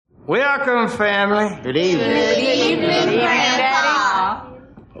Welcome, family. Good evening. Good evening, Grandpa.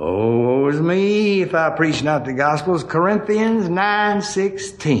 Oh, it's me if I preach not the Gospels. Corinthians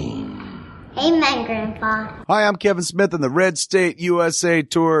 9:16. Amen, Grandpa. Hi, I'm Kevin Smith, and the Red State USA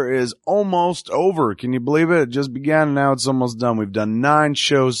Tour is almost over. Can you believe it? It just began, and now it's almost done. We've done 9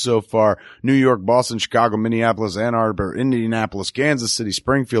 shows so far. New York, Boston, Chicago, Minneapolis, Ann Arbor, Indianapolis, Kansas City,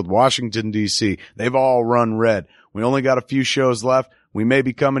 Springfield, Washington, D.C. They've all run red. We only got a few shows left. We may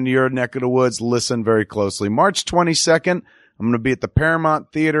be coming to your neck of the woods. Listen very closely. March 22nd, I'm going to be at the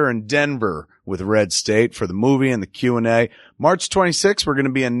Paramount Theater in Denver with Red State for the movie and the Q&A. March 26th, we're going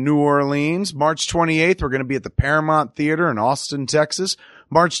to be in New Orleans. March 28th, we're going to be at the Paramount Theater in Austin, Texas.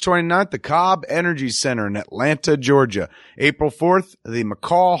 March 29th, the Cobb Energy Center in Atlanta, Georgia. April 4th, the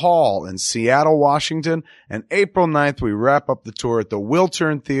McCall Hall in Seattle, Washington. And April 9th, we wrap up the tour at the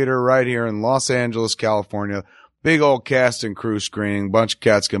Wiltern Theater right here in Los Angeles, California. Big old cast and crew screening. Bunch of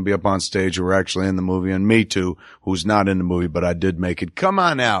cats going to be up on stage who are actually in the movie, and me too, who's not in the movie, but I did make it. Come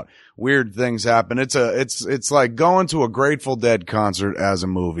on out. Weird things happen. It's like going to a Grateful Dead concert as a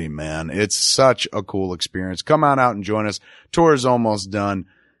movie, man. It's such a cool experience. Come on out and join us. Tour is almost done.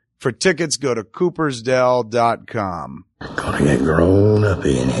 For tickets, go to coopersdell.com. Gonna get grown up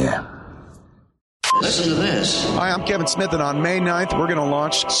in here. Listen to this. Hi, I'm Kevin Smith, and on May 9th, we're going to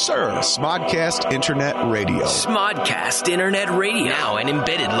launch Smodcast Internet Radio. Smodcast Internet Radio. Now an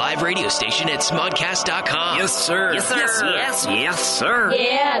embedded live radio station at smodcast.com. Yes, sir. Yes, sir. Yes, sir.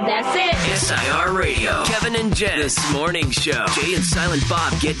 Yeah, that's it. SIR Radio. Kevin and Jen. This Morning Show. Jay and Silent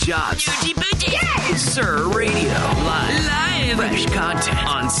Bob get jobs. Booty booty. Yeah. Sir Radio. Live. Fresh content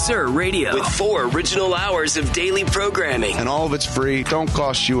on Sir Radio. With 4 original hours of daily programming. And all of it's free. Don't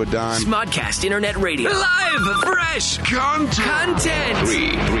cost you a dime. Smodcast Internet Radio. Live, fresh content.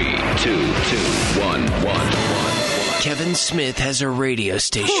 3, 2, 2, 1, 1. Kevin Smith has a radio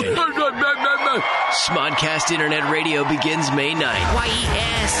station. Smodcast Internet Radio begins May 9th.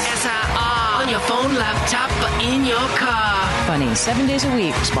 YESSIR. On your phone, laptop, in your car. Funny, 7 days a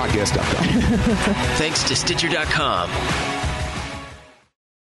week. Smodcast.com. Thanks to Stitcher.com.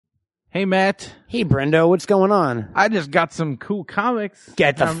 Hey, Matt. Hey, Brendo, what's going on? I just got some cool comics.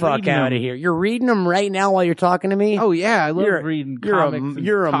 Get the fuck out of here. You're reading them right now while you're talking to me? Oh, yeah, I love reading comics.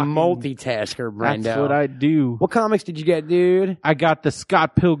 You're a multitasker, Brendo. That's what I do. What comics did you get, dude? I got the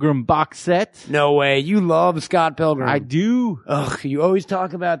Scott Pilgrim box set. No way. You love Scott Pilgrim. I do. Ugh, you always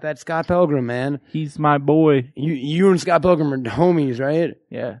talk about that Scott Pilgrim, man. He's my boy. You and Scott Pilgrim are homies, right?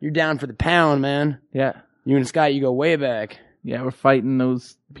 Yeah. You're down for the pound, man. Yeah. You and Scott, you go way back. Yeah, we're fighting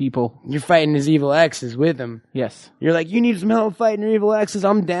those people. You're fighting his evil exes with him. Yes. You're like, you need some help fighting your evil exes?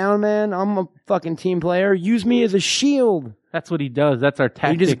 I'm down, man. I'm a fucking team player. Use me as a shield. That's what he does. That's our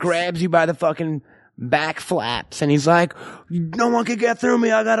tactics. He just grabs you by the fucking back flaps, and he's like, no one can get through me.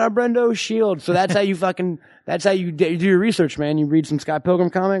 I got a Brendo shield. So that's how you that's how you do your research, man. You read some Scott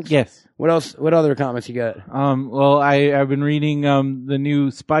Pilgrim comics? Yes. What else? What other comics you got? Well, I've been reading the new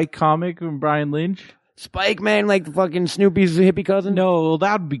Spike comic from Brian Lynch. Spike, man, like the fucking Snoopy's hippie cousin? No, well,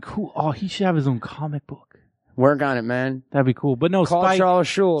 that would be cool. Oh, he should have his own comic book. Work on it, man. That'd be cool. But no, Call Spike, Charles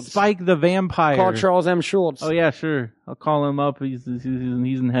Schultz. Spike the Vampire. Call Charles M. Schultz. Oh, yeah, sure. I'll call him up. He's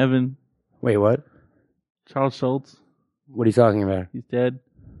in heaven. Wait, what? Charles Schultz. What are you talking about? He's dead.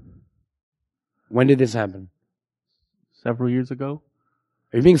 When did this happen? Several years ago.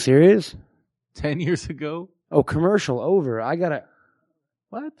 Are you being serious? 10 years ago. Oh, commercial over. I gotta...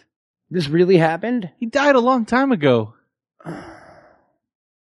 What? This really happened? He died a long time ago.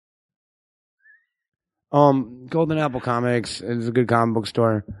 Golden Apple Comics is a good comic book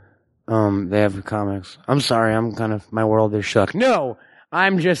store. They have comics. I'm sorry, my world is shook. No!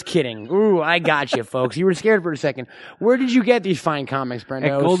 I'm just kidding. Ooh, I got you, folks. You were scared for a second. Where did you get these fine comics,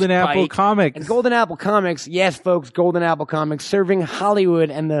 Brendo? At Golden Apple Comics. At Golden Apple Comics. Yes, folks, Golden Apple Comics, serving Hollywood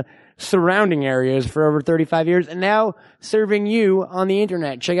and the surrounding areas for over 35 years, and now serving you on the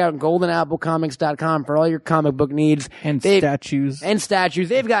internet. Check out goldenapplecomics.com for all your comic book needs. And statues.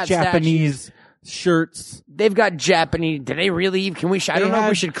 They've got Japanese shirts. They've got Japanese. Do they really? Can we? I don't know if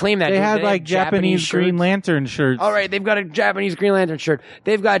we should claim that. They had like Japanese Green Lantern shirts. All right, they've got a Japanese Green Lantern shirt.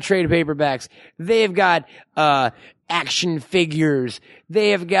 They've got trade paperbacks. They've got action figures.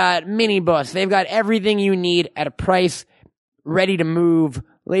 They've got minibus. They've got everything you need at a price ready to move,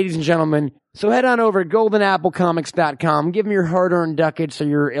 ladies and gentlemen. So head on over to goldenapplecomics.com. Give them your hard-earned ducats or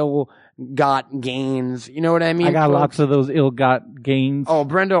your ill-got gains. You know what I mean? I got folks? lots of those ill-got gains. Oh,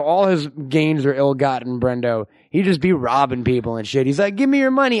 Brendo, all his gains are ill-gotten, Brendo. He just be robbing people and shit. He's like, give me your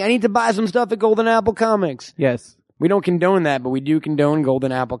money. I need to buy some stuff at Golden Apple Comics. Yes. We don't condone that, but we do condone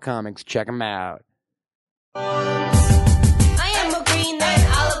Golden Apple Comics. Check them out. I am a green knight,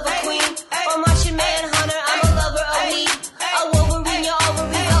 Oliver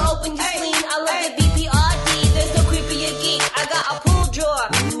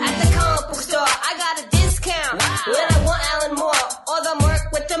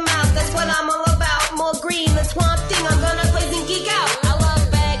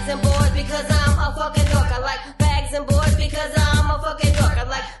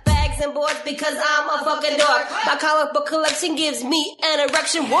fucking dork. My comic book collection gives me an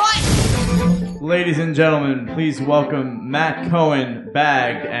erection. What? Ladies and gentlemen, please welcome Matt Cohen,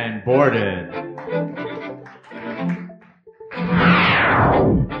 bagged and boarded.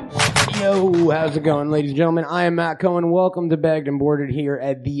 Yo, how's it going, ladies and gentlemen? I am Matt Cohen. Welcome to Bagged and Boarded here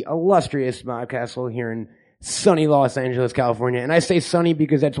at the illustrious Mod Castle here in sunny Los Angeles, California. And I say sunny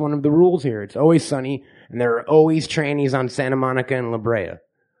because that's one of the rules here. It's always sunny, and there are always trannies on Santa Monica and La Brea.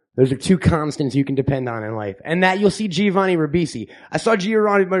 Those are two constants you can depend on in life. And that you'll see Giovanni Ribisi. I saw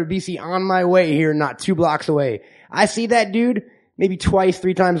Giovanni Ribisi on my way here, not 2 blocks away. I see that dude maybe twice,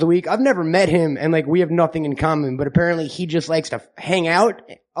 3 times a week. I've never met him, and like we have nothing in common, but apparently he just likes to hang out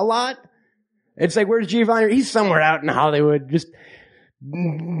a lot. It's like, where's Giovanni? He's somewhere out in Hollywood, just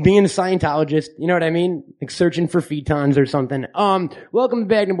being a Scientologist. You know what I mean? Like searching for futons or something. Welcome to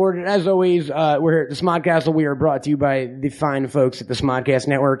Bagged and Boarded. As always, we're here at the Smod Castle. We are brought to you by the fine folks at the Smodcast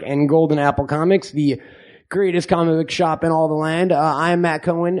Network and Golden Apple Comics, the greatest comic book shop in all the land. I am Matt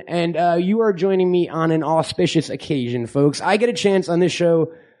Cohen, and you are joining me on an auspicious occasion, folks. I get a chance on this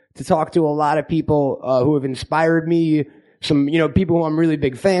show to talk to a lot of people who have inspired me, some, people who I'm really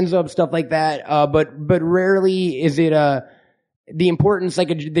big fans of, stuff like that. But rarely is it the importance like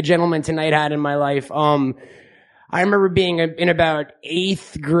the gentleman tonight had in my life. I remember being in about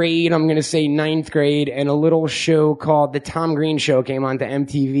 8th grade, I'm going to say 9th grade, and a little show called The Tom Green Show came on to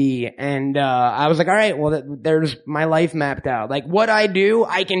MTV. And I was like, all right, well, there's my life mapped out. Like, what I do,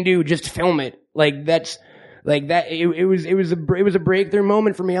 I can do, just film it. Like, that's, like that, it was a breakthrough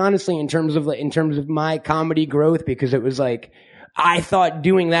moment for me, honestly, in terms of my comedy growth, because it was like, I thought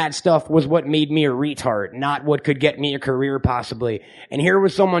doing that stuff was what made me a retard, not what could get me a career possibly. And here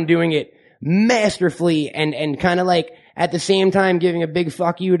was someone doing it masterfully and kind of like at the same time giving a big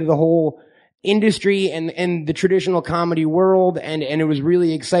fuck you to the whole industry and the traditional comedy world. And it was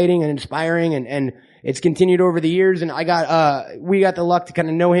really exciting and inspiring and it's continued over the years. And we got the luck to kind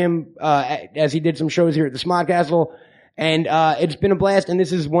of know him, as he did some shows here at the Smod Castle. And it's been a blast, and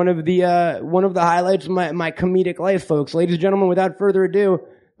this is one of the highlights of my comedic life, folks. Ladies and gentlemen, without further ado,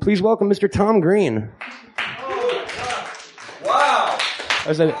 please welcome Mr. Tom Green. Wow!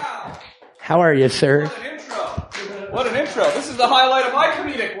 How are you, sir? What an intro! This is the highlight of my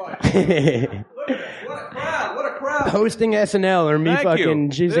comedic life. What a crowd! Hosting SNL or me fucking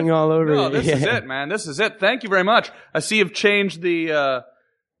jizzing all over no, it. This is it, man. This is it. Thank you very much. I see you've changed the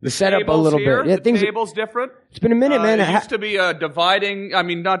setup a little here. bit. Yeah, the table's different. It's been a minute, man. It used to be dividing. I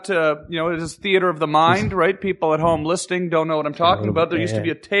mean, not to, it is theater of the mind, right? People at home listening don't know what I'm talking about. There used to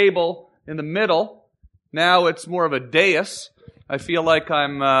be a table in the middle. Now it's more of a dais. I feel like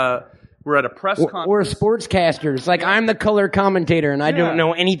we're at a press conference. We're sportscasters. Like, I'm the color commentator, and I don't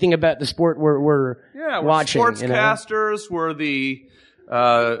know anything about the sport we're watching. Sportscasters. We're the...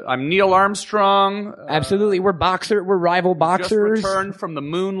 I'm Neil Armstrong. Absolutely. We're rival boxers. Just returned from the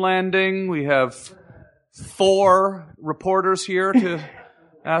moon landing. We have 4 reporters here to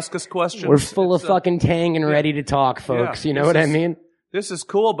ask us questions. We're full of fucking tang and ready to talk, folks. You know what I mean? This is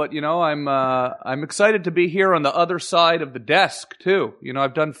cool, but I'm excited to be here on the other side of the desk too.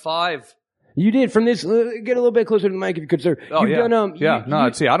 I've done 5. You did from this. Get a little bit closer to the mic if you could, sir. Oh, You've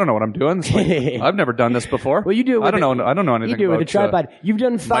done, see, I don't know what I'm doing. I've never done this before. Well, you do it with I don't know anything you do it about with a tripod. You've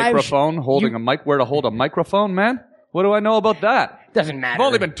done 5 microphone, holding a mic, where to hold a microphone, man? What do I know about that? Doesn't matter. I've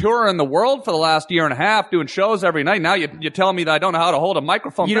only been touring the world for the last year and a half, doing shows every night. Now you're telling me that I don't know how to hold a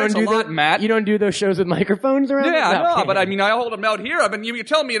microphone. Thanks a lot, Matt. You don't do those shows with microphones around? Yeah, no, but I mean, I hold them out here. You're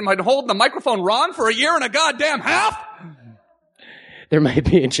telling me I'm holding the microphone wrong for a year and a goddamn half? There might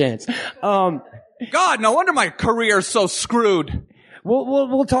be a chance. God, no wonder my career's so screwed.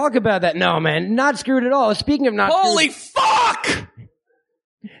 We'll talk about that. No, man, not screwed at all. Speaking of not Holy screwed, fuck!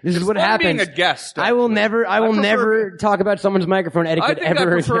 This is what happens. Being a guest. I will never talk about someone's microphone etiquette ever.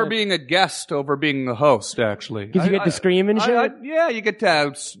 I prefer being a guest over being the host, actually. Because you get to scream and shit? Yeah, you get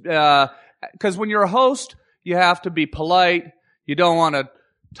to, because when you're a host, you have to be polite. You don't want to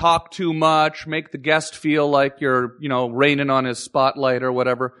talk too much, make the guest feel like you're, raining on his spotlight or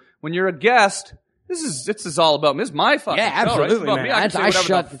whatever. When you're a guest, this is all about me. This is my fucking show, absolutely, right? It's about man. me. I can say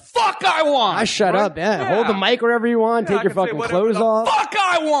whatever the fuck I want. I shut up, Hold the mic wherever you want. Take your fucking clothes off. Fuck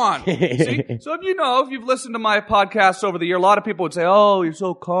I want. See? So if you've listened to my podcasts over the year, a lot of people would say, "Oh, you're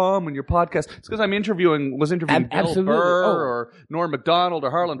so calm when your podcast." It's because I'm interviewing Bill Burr or Norm Macdonald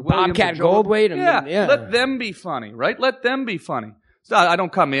or Harland Williams, Bobcat Goldthwait. Let them be funny, right? Let them be funny. So I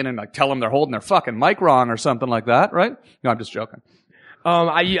don't come in and tell them they're holding their fucking mic wrong or something like that, right? No, I'm just joking.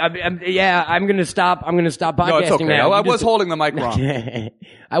 I'm gonna stop. I'm gonna stop podcasting No, it's okay. now. I was holding the mic wrong.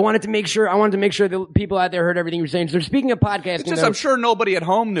 I wanted to make sure the people out there heard everything you were saying. So speaking of podcasting, It's just I'm sure nobody at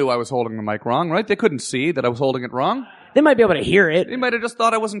home knew I was holding the mic wrong, right? They couldn't see that I was holding it wrong. they might be able to hear it. They might have just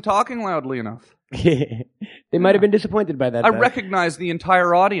thought I wasn't talking loudly enough. They might have been disappointed by that. I though. recognize the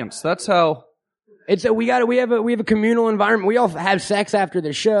entire audience. That's how. It's we have a communal environment. We all have sex after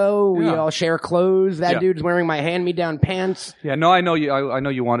the show. We Yeah. all share clothes. That Yeah. dude's wearing my hand-me-down pants. Yeah, no, I know you. I know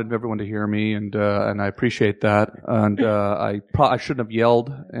you wanted everyone to hear me, and I appreciate that. And I shouldn't have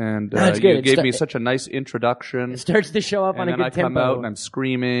yelled. And That's good. you It gave sta- me such a nice introduction. It starts to show up And on a then good I come tempo. out and I'm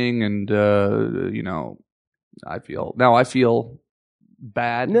screaming, and I feel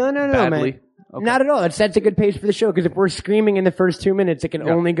bad. No, badly. man. Okay. Not at all. It sets a good pace for the show because if we're screaming in the first 2 minutes, it can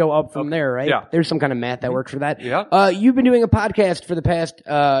only go up from there, right? Yeah. There's some kind of math that works for that. Yeah. You've been doing a podcast for the past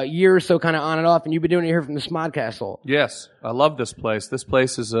year or so, kind of on and off, and you've been doing it here from the Smodcastle. Yes, I love this place. This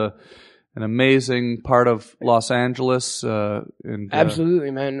place is an amazing part of Los Angeles.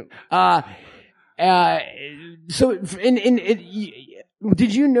 Absolutely, man. So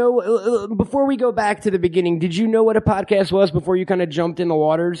did you know, before we go back to the beginning, did you know what a podcast was before you kind of jumped in the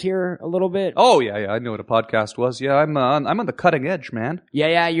waters here a little bit? Oh yeah, I knew what a podcast was. Yeah, I'm on the cutting edge, man.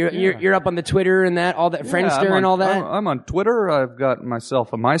 Yeah, you're up on the Twitter and that, all that, Friendster and all that. I'm on Twitter. I've got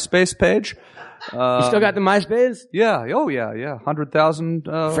myself a MySpace page. You still got the MySpace? Yeah. Oh yeah. 100,000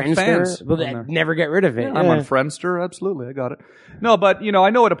 Friendster? fans. Well, on there. never get rid of it. Yeah, I'm on Friendster. Absolutely, I got it. No, but I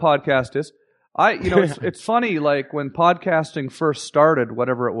know what a podcast is. It's funny, like when podcasting first started,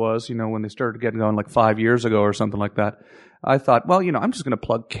 whatever it was, when they started getting going like 5 years ago or something like that, I thought, well, I'm just going to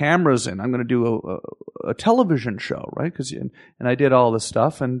plug cameras in. I'm going to do a television show, right? And I did all this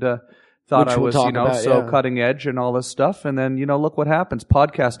stuff and thought Which I we'll was, talk about, cutting edge and all this stuff. And then, look what happens.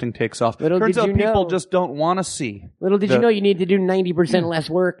 Podcasting takes off. Turns out people just don't want to see. Little did you know you need to do 90% less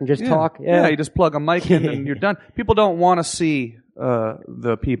work and just talk. Yeah, you just plug a mic in and you're done. People don't want to see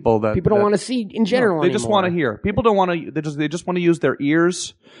the people that people don't want to see in general. They just want to hear. People don't want to. They just want to use their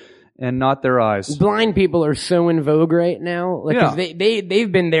ears and not their eyes. Blind people are so in vogue right now. Like, 'cause Yeah.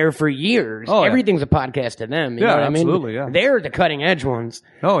 they've been there for years. Oh, yeah. Everything's a podcast to them. You Yeah, know what absolutely, I yeah. mean? They're the cutting edge ones.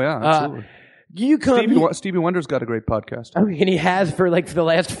 Oh yeah, absolutely. You come. Stevie Wonder's got a great podcast. Oh, and he has for the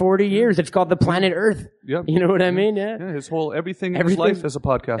last 40 years. It's called The Planet Earth. Yep. You know what I mean? Yeah. Yeah, his whole everything in his life is a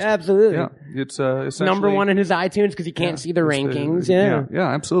podcast. Absolutely. Yeah, it's essentially Number one in his iTunes because he can't see the rankings. Yeah,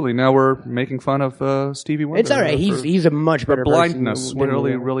 absolutely. Now we're making fun of Stevie Wonder. It's all right. He's a much better blindness. person We're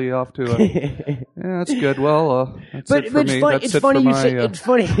than really off to. Yeah, that's good. Well, that's but it for me. It's funny you say. It's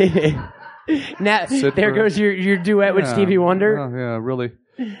funny. Now there goes your duet with Stevie Wonder. Yeah, really.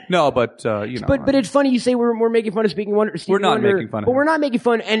 No, but But it's funny you say we're making fun of Stevie Wonder. We're not making fun of but him. we're not making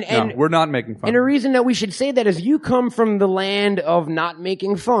fun. And No, we're not making fun. And a reason that we should say that is you come from the land of not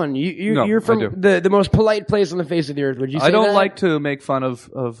making fun. No, You're from I do. the most polite place on the face of the earth. Would you say I don't that? like to make fun of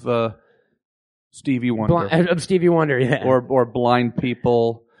Stevie Wonder of Stevie Wonder, yeah. or blind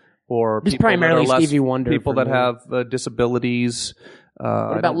people or Just people primarily that are less, Stevie Wonder people for that me. have disabilities.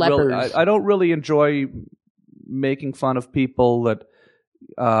 What about lepers? I don't really enjoy making fun of people that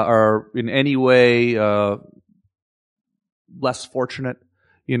are in any way less fortunate.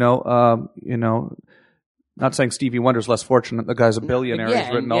 Not saying Stevie Wonder's less fortunate. The guy's a billionaire. Yeah,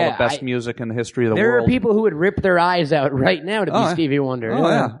 He's written all the best music in the history of the There world. are people who would rip their eyes out right now to be Stevie Wonder. Oh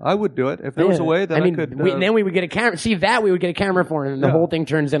yeah, I would do it if there was a way that I could. Then we would get a camera. See that we would get a camera for him, and the whole thing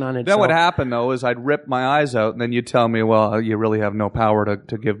turns in on itself. Then what happened though is I'd rip my eyes out, and then you'd tell me, "Well, you really have no power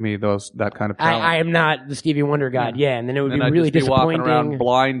to give me that kind of talent." I am not the Stevie Wonder god. Yeah, and then it would and be I'd really just be disappointing. walking around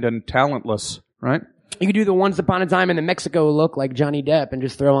blind and talentless, right? You could do the Once Upon a Time in the Mexico look like Johnny Depp and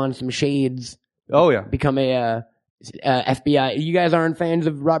just throw on some shades. Oh yeah, become a FBI. You guys aren't fans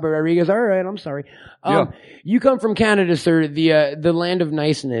of Robert Rodriguez? All right, I'm sorry. You come from Canada, sir, the land of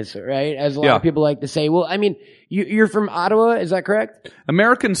niceness, right? As a lot of people like to say. Well, I mean, you're from Ottawa, is that correct?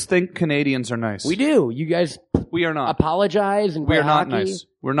 Americans think Canadians are nice. We do. You guys, we are not. Apologize and we play are not hockey. nice.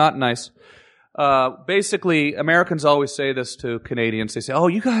 We're not nice. Basically, Americans always say this to Canadians. They say, "Oh,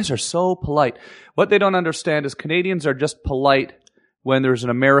 you guys are so polite." What they don't understand is Canadians are just polite when there's an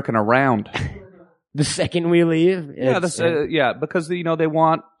American around. The second we leave? Because they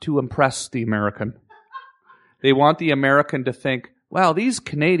want to impress the American. They want the American to think, wow, these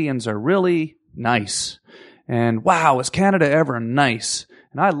Canadians are really nice. And wow, is Canada ever nice?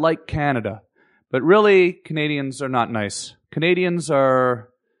 And I like Canada. But really, Canadians are not nice. Canadians are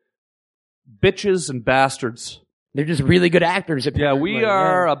bitches and bastards. They're just really good actors. Apparently. Yeah, we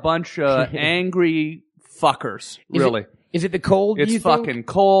are a bunch of angry fuckers, really. Is it the cold, It's do you fucking think?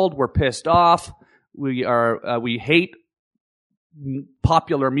 cold. We're pissed off. We hate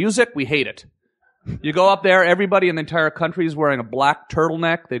popular music, we hate it. You go up there, everybody in the entire country is wearing a black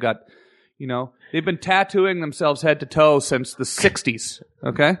turtleneck. They got, they've been tattooing themselves head to toe since the 60s,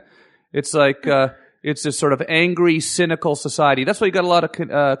 okay? It's like, it's this sort of angry, cynical society. That's why you got a lot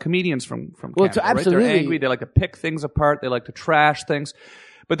of comedians from Canada, absolutely. Right? They're angry. They like to pick things apart. They like to trash things.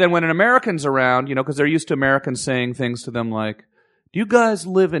 But then when an American's around, because they're used to Americans saying things to them like, do you guys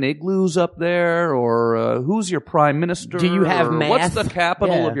live in igloos up there? Or who's your prime minister? Do you have math? What's the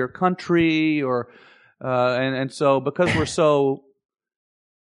capital of your country? Or and so because we're so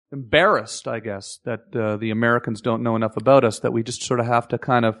embarrassed, I guess, that the Americans don't know enough about us, that we just sort of have to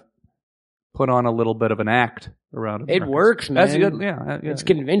kind of put on a little bit of an act around it. It works, man. That's good. Yeah, it's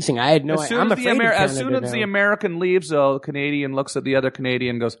convincing. I had no idea. I'm afraid as soon as the American leaves, though, the Canadian looks at the other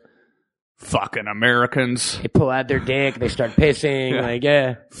Canadian and goes, fucking Americans. They pull out their dick, they start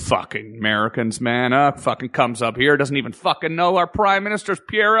pissing, Fucking Americans, man. Fucking comes up here, doesn't even fucking know our Prime Minister's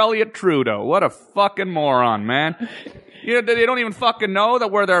Pierre Elliott Trudeau. What a fucking moron, man. They don't even fucking know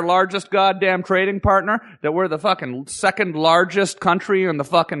that we're their largest goddamn trading partner, that we're the fucking second largest country on the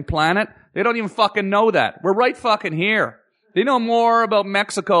fucking planet. They don't even fucking know that. We're right fucking here. They know more about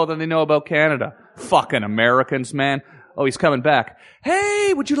Mexico than they know about Canada. Fucking Americans, man. Oh, he's coming back.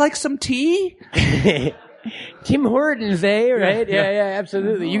 Hey, would you like some tea? Tim Hortons, right? Yeah,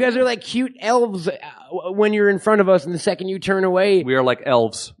 absolutely. You guys are like cute elves when you're in front of us, and the second you turn away. We are like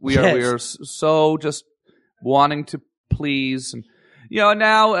elves. We are so just wanting to please. And,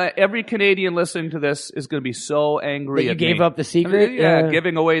 now every Canadian listening to this is going to be so angry that you gave up the secret?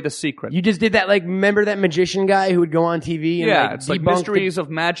 Giving away the secret. You just did that, remember that magician guy who would go on TV and it's like Mysteries of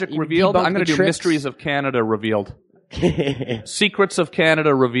Magic Revealed. I'm going to do Mysteries of Canada Revealed. Secrets of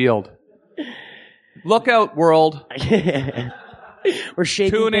Canada Revealed. Look out, world. We're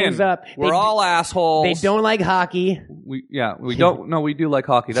shaking things up. We're all assholes. They don't like hockey. We don't. No, we do like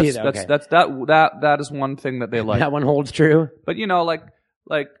hockey. That is one thing that they like. That one holds true. But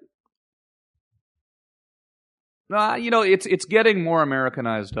it's getting more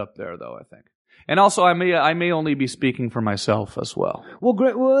Americanized up there, though, I think. And also, I may only be speaking for myself as well. Well,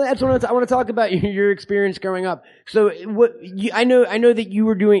 great. Well, that's what I want to talk about. Your experience growing up. So, I know that you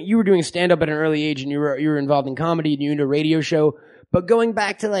were doing stand up at an early age, and you were involved in comedy, and you did a radio show. But going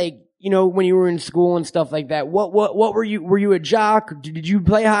back to when you were in school and stuff like that, what were you? Were you a jock? Did you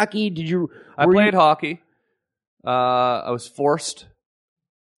play hockey? I played hockey. I was forced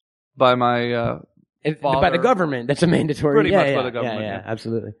by my. By the government, that's a mandatory. Pretty much by the government. Yeah,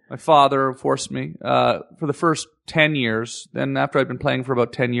 absolutely. My father forced me for the first 10 years. Then after I'd been playing for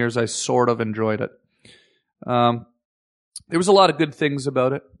about 10 years, I sort of enjoyed it. There was a lot of good things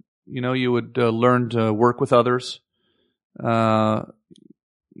about it. You would learn to work with others. I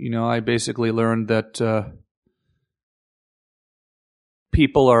basically learned that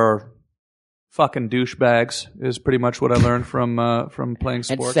people are fucking douchebags is pretty much what I learned from playing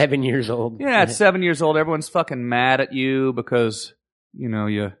sports. At 7 years old. Yeah, at 7 years old, everyone's fucking mad at you because,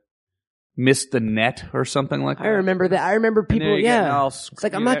 you missed the net or something like that. I remember that. I remember people, it's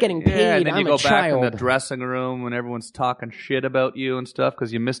like, I'm not getting paid, and then I'm you go a child. back in the dressing room when everyone's talking shit about you and stuff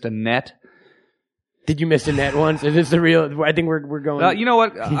because you missed a net. Did you miss a net once? Is this the real? I think we're going. You know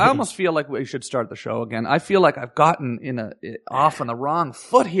what? I almost feel like we should start the show again. I feel like I've gotten off on the wrong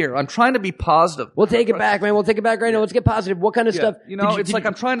foot here. I'm trying to be positive. We'll take it back, man. We'll take it back right now. Let's get positive. What kind of stuff?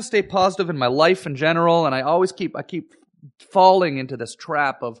 I'm trying to stay positive in my life in general, and I keep falling into this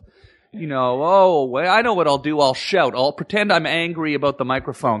trap of, I know what I'll do. I'll shout. I'll pretend I'm angry about the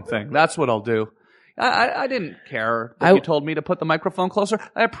microphone thing. That's what I'll do. I didn't care that you told me to put the microphone closer.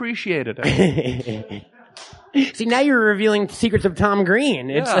 I appreciated it. See, now you're revealing secrets of Tom Green.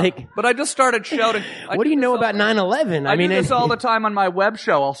 It's but I just started shouting. What do you know about 9/11? I do this all the time on my web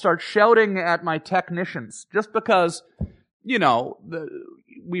show. I'll start shouting at my technicians just because,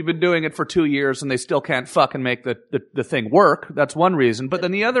 we've been doing it for 2 years and they still can't fucking make the thing work. That's one reason. But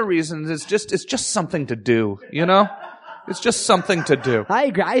then the other reason is it's just something to do, It's just something to do. I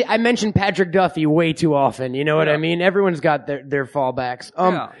agree. I mention Patrick Duffy way too often. You know what I mean? Everyone's got their fallbacks.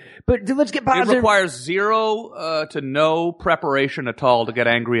 But let's get positive. It requires zero to no preparation at all to get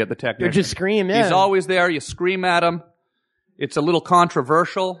angry at the technician. You just scream, yeah. He's always there. You scream at him. It's a little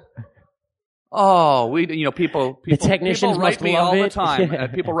controversial. Oh, people. The technicians people write me love all it. the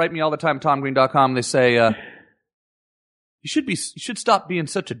time. People write me all the time at TomGreen.com. They say, you should stop being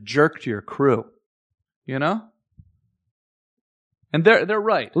such a jerk to your crew. And they're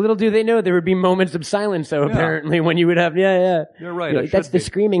right. Little do they know there would be moments of silence, though, apparently, when you would have, They're right. That's the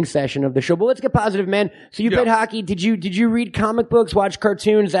screaming session of the show. But let's get positive, man. So you played hockey. Did you read comic books, watch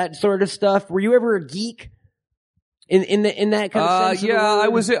cartoons, that sort of stuff? Were you ever a geek? in that kind of sense?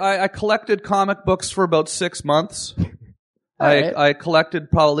 Yeah, I collected comic books for about 6 months. I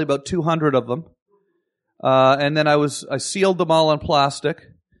collected probably about 200 of them. And then I sealed them all in plastic.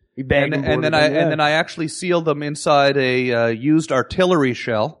 You bagged them, and then I actually sealed them inside a used artillery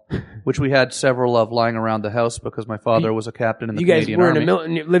shell, which we had several of lying around the house because my father was a captain in the Canadian Army. You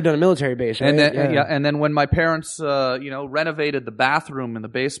guys lived on a military base, right? And then, and then when my parents, renovated the bathroom in the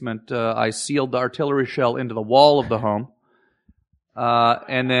basement, I sealed the artillery shell into the wall of the home.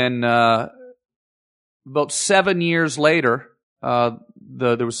 And then about 7 years later,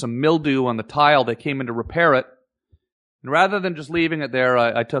 there was some mildew on the tile. They came in to repair it. And rather than just leaving it there,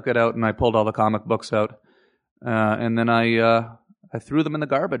 I took it out and I pulled all the comic books out. And then I threw them in the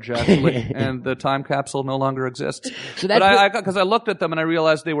garbage, actually. And the time capsule no longer exists. So because I looked at them and I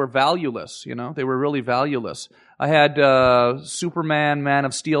realized they were valueless, They were really valueless. I had Superman, Man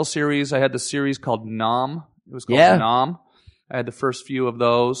of Steel series. I had the series called Nom. It was called Nom. I had the first few of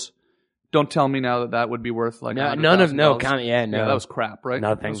those. Don't tell me now that would be worth like no. Yeah, That was crap, right?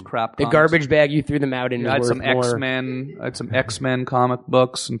 Nothing. That was crap. The comics. garbage bag you threw them out in. I had worth some more. X-Men. I had some X-Men comic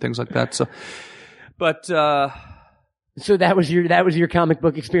books and things like that. So, but so that was your comic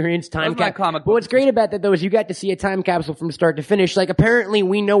book experience. My comic book. But what's great about that though is you got to see a time capsule from start to finish. Like apparently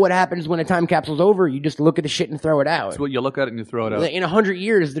we know what happens when a time capsule's over. You just look at the shit and throw it out. It's what you look at it and you throw it out. In 100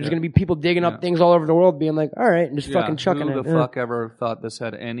 years, there's going to be people digging up things all over the world, being like, "All right," and just fucking chucking it. Who the fuck ever thought this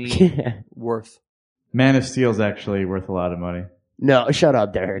had any worth? Man of Steel is actually worth a lot of money. No, shut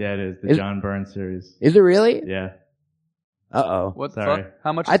up, Derek. Yeah, it is. The John Byrne series. Is it really? Yeah. Uh-oh. What the Sorry. fuck?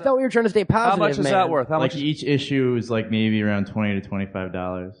 How much? I thought we were trying to stay positive, How much is that worth? How like much? each issue is like maybe around $20 to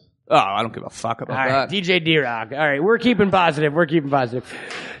 $25. Oh, I don't give a fuck about All right, that. DJ D-Rock. All right, we're keeping positive.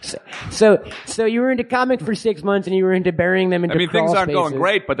 So you were into comics for 6 months, and you were into burying them into crawl things aren't spaces. going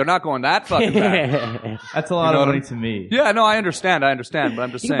great, but they're not going that fucking bad. That's a lot of money to me. Yeah, no, I understand, but I'm just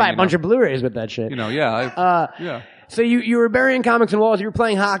You saying. can buy a bunch of Blu-rays with that shit. Yeah. So you were burying comics in walls. You were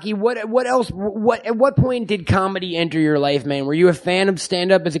playing hockey. What else? At what point did comedy enter your life, man? Were you a fan of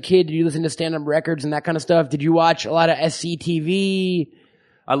stand up as a kid? Did you listen to stand up records and that kind of stuff? Did you watch a lot of SCTV?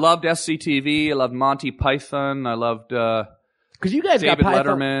 I loved SCTV. I loved Monty Python. I loved because you guys David got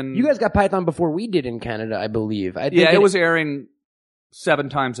Python. Letterman. You guys got Python before we did in Canada, I believe. I think it was airing 7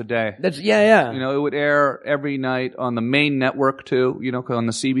 times a day. Yeah. It would air every night on the main network too. On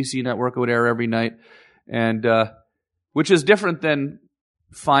the CBC network, it would air every night, and which is different than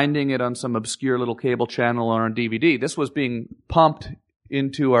finding it on some obscure little cable channel or on DVD. This was being pumped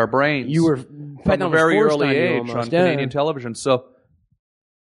into our brains. You were from Python a very was forced early on you age almost, on Canadian television. So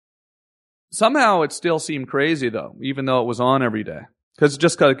somehow it still seemed crazy, though, even though it was on every day. Because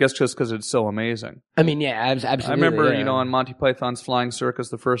it's so amazing. I mean, yeah, absolutely. I remember, on Monty Python's Flying Circus,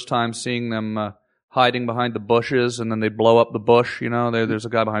 the first time seeing them hiding behind the bushes, and then they blow up the bush. There's a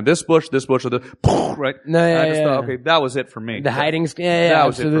guy behind this bush, or the right. No, yeah, I just thought, okay, that was it for me. The hiding, that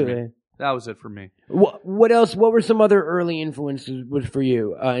was absolutely. it for me. That was it for me. What else? What were some other early influences for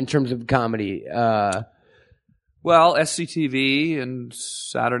you in terms of comedy? Well, SCTV and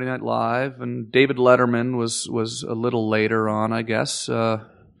Saturday Night Live and David Letterman was a little later on, I guess. I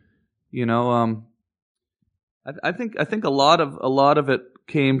think a lot of it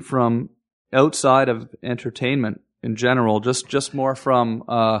came from outside of entertainment in general, just more from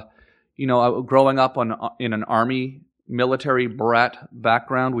growing up in an army military brat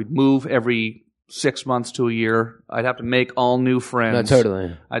background. We'd move every 6 months to a year. I'd have to make all new friends. No,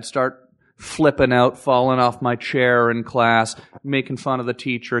 totally. I'd start flipping out, falling off my chair in class, making fun of the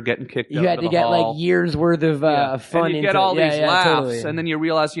teacher, getting kicked out of the hall. You had to get like years worth of fun. And you get all these laughs, totally. and then you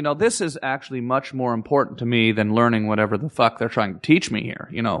realize, this is actually much more important to me than learning whatever the fuck they're trying to teach me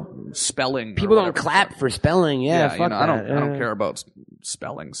here. Spelling. People don't clap for spelling. Yeah, fuck I that. don't care about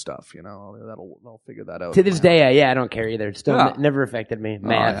spelling stuff. They'll figure that out. To this day, I don't care either. It's still never affected me.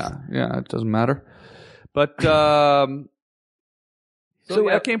 Math. Yeah, it doesn't matter. But So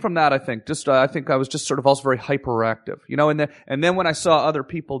it came from that, I think. I think I was just sort of also very hyperactive, and then when I saw other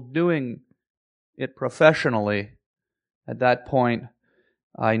people doing it professionally, at that point,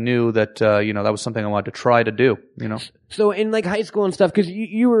 I knew that that was something I wanted to try to do. So in like high school and stuff, because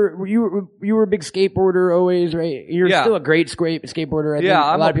you were a big skateboarder always, right? You're still a great skateboarder. I think.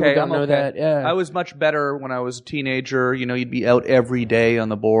 A lot of people don't know that. Yeah, I was much better when I was a teenager. You'd be out every day on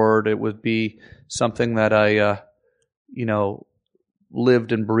the board. It would be something that I,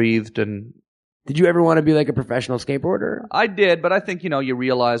 lived and breathed. And did you ever want to be like a professional skateboarder? I did, but I think you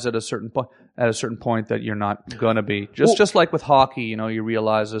realize at a certain point that you're not gonna be. Just like with hockey, you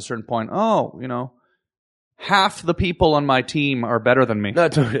realize at a certain point, how half the people on my team are better than me. No,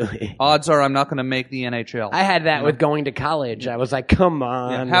 totally. Odds are I'm not going to make the NHL. I had that with going to college. I was like, come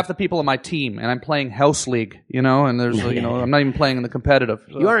on. Yeah, half the people on my team, and I'm playing house league, and there's, I'm not even playing in the competitive.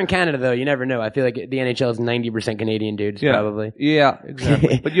 You are in Canada, though. You never know. I feel like the NHL is 90% Canadian dudes, probably. Yeah,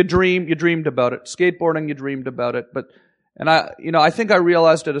 exactly. But you dreamed about it. Skateboarding, you dreamed about it. And I think I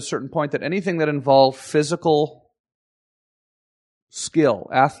realized at a certain point that anything that involved physical skill,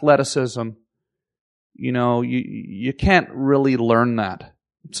 athleticism, you can't really learn that.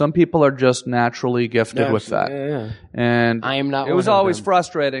 Some people are just naturally gifted with that. Yeah. And I am not. It was always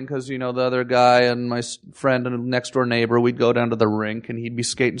frustrating because, the other guy and my friend and next door neighbor, we'd go down to the rink and he'd be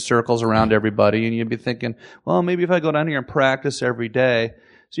skating circles around everybody. And you'd be thinking, well, maybe if I go down here and practice every day.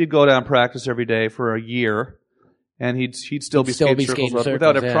 So you'd go down and practice every day for a year and he'd still be skating circles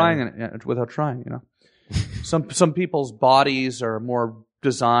without trying. Some people's bodies are more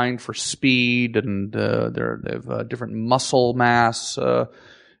designed for speed, and they've different muscle mass.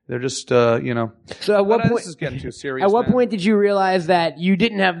 They're just So at what point? This is getting too serious. At what point did you realize that you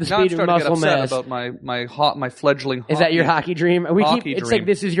didn't have the speed or muscle mass? About my fledgling. Is that your hockey dream? It's dream. like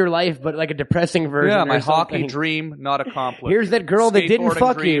this is your life, but like a depressing version. Yeah, my hockey hockey dream not accomplished. Here's that girl that didn't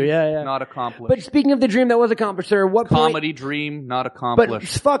fuck dream, you. Yeah, not accomplished. But speaking of the dream that was accomplished, sir, what comedy dream not accomplished?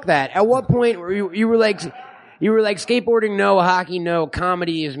 But fuck that. At what point were you were like skateboarding, no, hockey, no,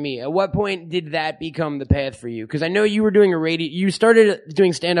 comedy is me. At what point did that become the path for you? Because I know you were doing you started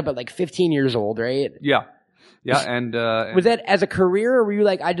doing stand-up at like 15 years old, right? Yeah. And was that as a career, or were you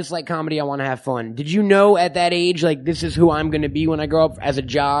like, I just like comedy, I want to have fun? Did you know at that age, like, this is who I'm going to be when I grow up? As a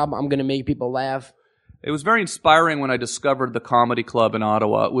job, I'm going to make people laugh? It was very inspiring when I discovered the Comedy Club in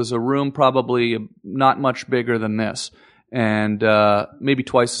Ottawa. It was a room probably not much bigger than this, and maybe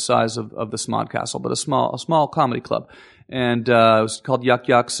twice the size of the Smodcastle, but a small comedy club. And it was called Yuck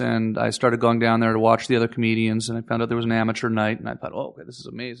Yucks, and I started going down there to watch the other comedians, and I found out there was an amateur night, and I thought, oh, okay, this is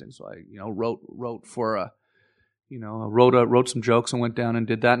amazing. So I, wrote some jokes and went down and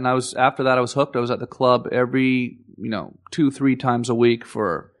did that. And after that I was hooked. I was at the club every, 2-3 times a week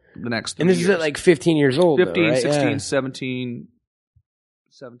for the next 3 years. And this is at like 15 years old, 15, though, right? 16, 17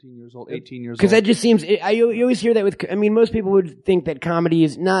 years old, 18 years old. Because that just seems, you always hear that most people would think that comedy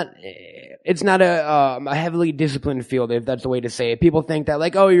is not, it's not a heavily disciplined field, if that's the way to say it. People think that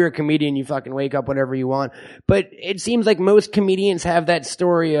like, oh, you're a comedian, you fucking wake up whenever you want. But it seems like most comedians have that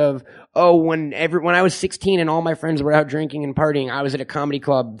story of, oh, when I was 16 and all my friends were out drinking and partying, I was at a comedy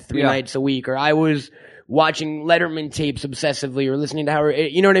club 3 nights a week, or I was watching Letterman tapes obsessively, or listening to Howard,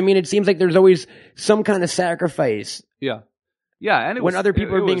 you know what I mean? It seems like there's always some kind of sacrifice. Yeah. Yeah, and when other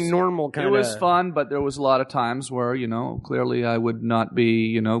people are being normal, kind of. It was fun, but there was a lot of times where, clearly I would not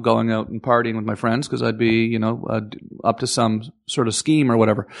be, going out and partying with my friends because I'd be, up to some sort of scheme or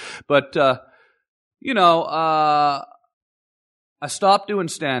whatever. But, I stopped doing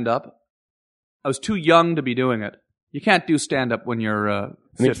stand-up. I was too young to be doing it. You can't do stand-up when you're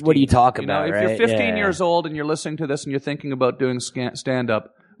 15. What are you talking about, if right? you're 15 years old and you're listening to this and you're thinking about doing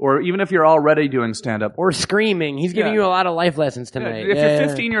stand-up, or even if you're already doing stand-up. Or screaming. He's giving you a lot of life lessons tonight. If you're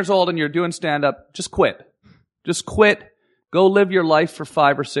 15 years old and you're doing stand-up, just quit. Just quit. Go live your life for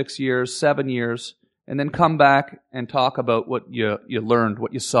 5 or 6 years, 7 years, and then come back and talk about what you learned,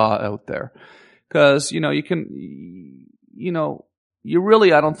 what you saw out there. Because, you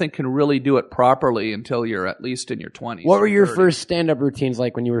really, I don't think, can really do it properly until you're at least in your 20s. What were your first stand-up routines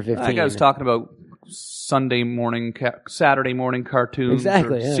like when you were 15? I think I was talking about Saturday morning cartoons,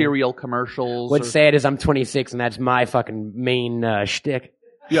 exactly, or cereal commercials. What's sad is I'm 26 and that's my fucking main shtick.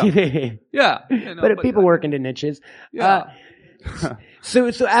 Yeah, yeah. But people work into niches. Yeah. So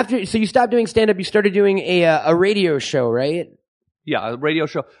you stopped doing stand up. You started doing a radio show, right? Yeah, a radio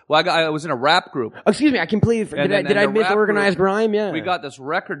show. Well, I was in a rap group. Oh, excuse me, I completely did I miss Organized Rhyme? Yeah, we got this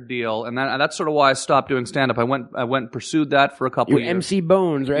record deal, and that's sort of why I stopped doing stand up. I went and pursued that for a couple of years. MC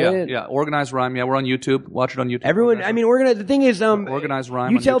Bones, right? Yeah, Organized Rhyme. Yeah, we're on YouTube. Watch it on YouTube. Everyone, the thing is, Organized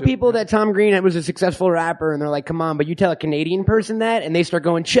Rhyme. You tell people that Tom Green was a successful rapper, and they're like, "Come on!" But you tell a Canadian person that, and they start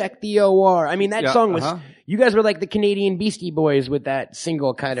going, "Check the OR." I mean, that song was. You guys were like the Canadian Beastie Boys with that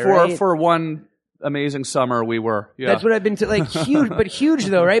single, kind of, right? For one amazing summer, we were. Yeah. That's what I've been huge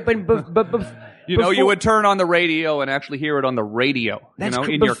though, right? But you would turn on the radio and actually hear it on the radio. That's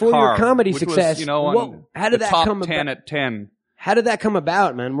in before your car, your comedy success. Was, how did that top come 10 about? At 10. How did that come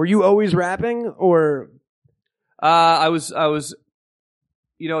about, man? Were you always rapping, or? I was.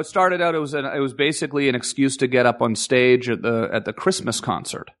 It started out. It was basically an excuse to get up on stage at the Christmas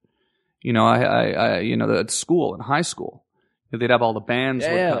concert. I at school, in high school. They'd have all the bands.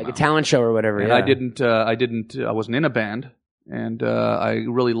 Yeah, like a talent show or whatever. And I wasn't in a band, And I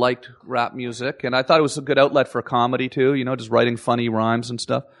really liked rap music, and I thought it was a good outlet for comedy too. Just writing funny rhymes and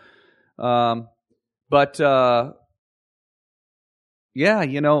stuff. Yeah,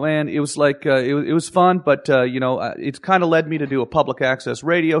 and it was like it was fun, but it kind of led me to do a public access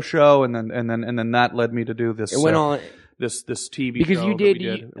radio show, and then that led me to do this. It went on this TV because show you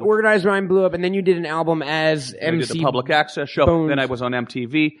did Organized Rhyme blew up, and then you did an album as MC. I did the public access show. Bones. Then I was on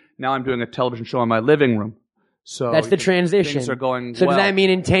MTV. Now I'm doing a television show in my living room. So that's the transition. Things are going so well. Does that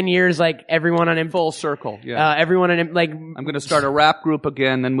mean in 10 years, like everyone on full circle? Yeah. Everyone on like I'm going to start a rap group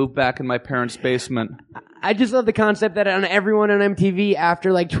again, then move back in my parents' basement. I just love the concept that everyone on MTV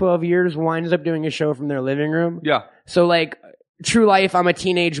after like 12 years winds up doing a show from their living room. Yeah. So like True Life, I'm a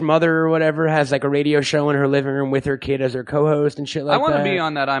teenage mother or whatever, has like a radio show in her living room with her kid as her co-host and shit like that. I want to be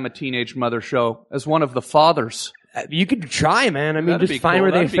on that I'm a Teenage Mother show as one of the fathers. You could try, man. I mean, That'd just be find cool.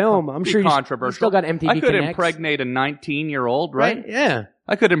 where they That'd be film. I'm sure you still got MTV I could Connects. impregnate a 19-year-old, right? Yeah.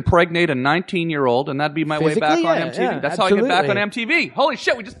 I could impregnate a 19-year-old, and that'd be my way back on MTV. Yeah, That's absolutely. how I get back on MTV. Holy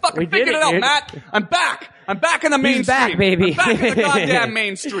shit, we just fucking figured it out, dude. Matt. I'm back. I'm back in the mainstream. He's back, baby. I'm back in the goddamn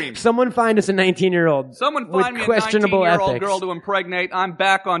mainstream. Someone find us a 19-year-old. Someone with find me a questionable 19-year-old ethics. girl to impregnate. I'm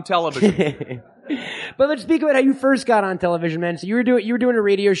back on television. But let's speak about how you first got on television, man. So you were doing a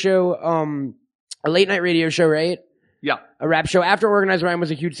radio show, a late night radio show, right? Yeah. A rap show after Organized Rhyme was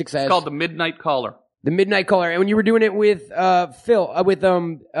a huge success. It's called The Midnight Caller. The Midnight Caller. And when you were doing it with not Phil, but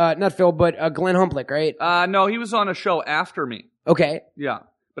Glenn Humplick, right? No, he was on a show after me. Okay. Yeah.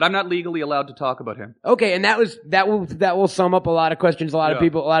 But I'm not legally allowed to talk about him. Okay, and that will sum up a lot of questions a lot of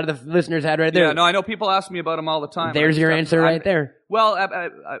the listeners had right there. Yeah, no, I know people ask me about him all the time. There's your answer right there. Well,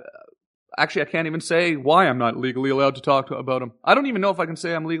 actually, I can't even say why I'm not legally allowed to talk about him. I don't even know if I can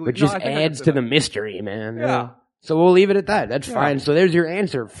say I'm legally. It just adds to the mystery, man. Yeah. So we'll leave it at that. That's fine. So there's your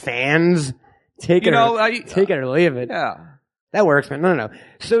answer, fans. Take it or leave it. Yeah. That works, man. No.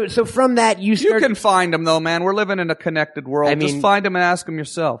 So from that, you can find him, though, man. We're living in a connected world. Just find him and ask him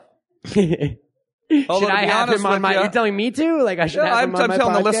yourself. Should I have him on my... You're telling me to? Like I should have him on my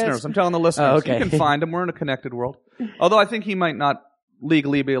podcast? I'm telling the listeners. Oh, okay. You can find him. We're in a connected world. Although I think he might not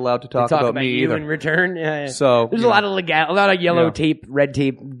legally be allowed to talk about me you either. in return. Yeah. So there's a lot of yellow tape, red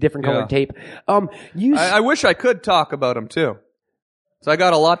tape, different colored tape. I wish I could talk about him too. So I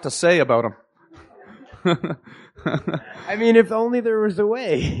got a lot to say about him. I mean, if only there was a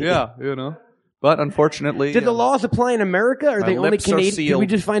way. Yeah, But unfortunately, did the laws apply in America? Or are they only Canadian? Did we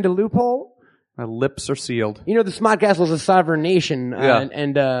just find a loophole? My lips are sealed. The Smodcastle is a sovereign nation,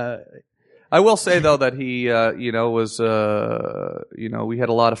 and I will say though that he, was, we had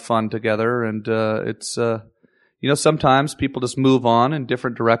a lot of fun together, and it's, sometimes people just move on in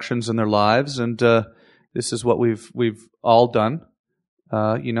different directions in their lives, and this is what we've all done,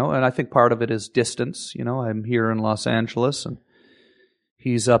 and I think part of it is distance. I'm here in Los Angeles, and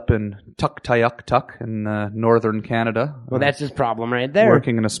he's up in Tuktoyaktuk in northern Canada. Well, that's his problem right there.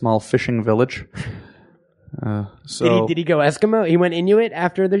 Working in a small fishing village. Did he go Eskimo? He went Inuit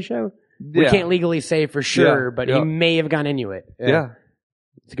after the show? We can't legally say for sure, but he may have gone Inuit. Yeah.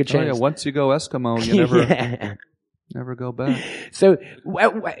 It's a good chance. Once you go Eskimo, you never go back. So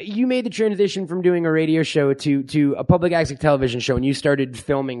you made the transition from doing a radio show to a public access television show, and you started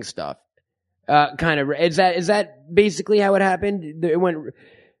filming stuff. Is that basically how it happened? It went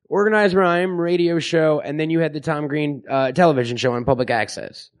Organized Rhyme, radio show, and then you had the Tom Green television show on public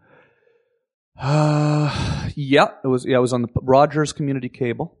access. It was on the Rogers Community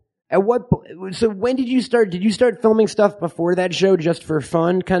Cable. So when did you start? Did you start filming stuff before that show just for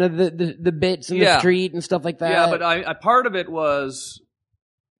fun, kind of the bits in the street and stuff like that? Yeah, but I part of it was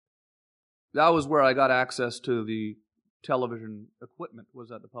that was where I got access to the television equipment.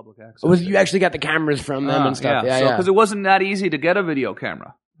 Was at the public access. You actually got the cameras from them and stuff? Yeah, because it wasn't that easy to get a video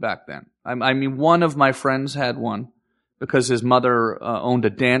camera back then. I mean, one of my friends had one because his mother owned a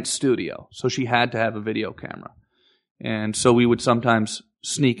dance studio, so she had to have a video camera, and so we would sometimes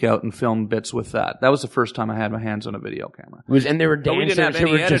sneak out and film bits with that. That was the first time I had my hands on a video camera. And they were dancers.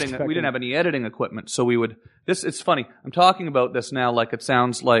 We didn't have any editing equipment, so we would. It's funny. I'm talking about this now like it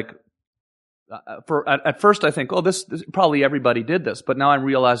sounds like. At first I think, this probably everybody did this, but now I'm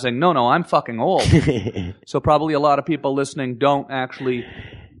realizing, no, I'm fucking old. So probably a lot of people listening don't actually.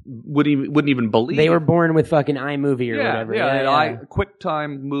 Wouldn't even believe they were born with fucking iMovie or whatever.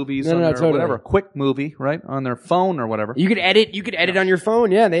 QuickTime movies totally. whatever, Quick Movie, right, on their phone or whatever. You could edit on your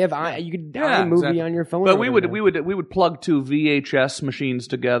phone. Yeah, they have you could iMovie on your phone. But we would plug two VHS machines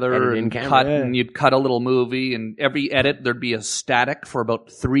together and cut, and you'd cut a little movie, and every edit there'd be a static for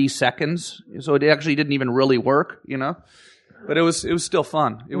about 3 seconds, so it actually didn't even really work, But it was still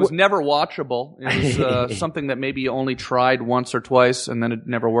fun. It was never watchable. It was something that maybe you only tried once or twice, and then it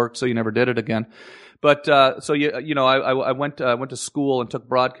never worked, so you never did it again. But so I went to school and took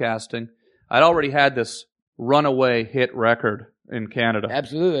broadcasting. I'd already had this runaway hit record in Canada.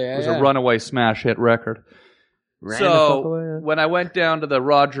 Absolutely, it was a runaway smash hit record. So when I went down to the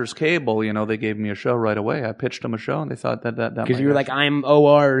Rogers Cable, they gave me a show right away. I pitched them a show, and they thought that because you were like, I'm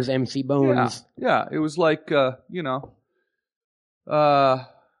OR's MC Bones. Yeah. It was like it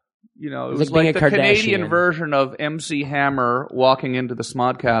was like the Canadian version of MC Hammer walking into the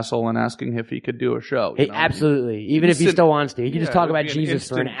Smodcastle and asking if he could do a show. Hey, absolutely. Even if he still wants to. He can just talk about Jesus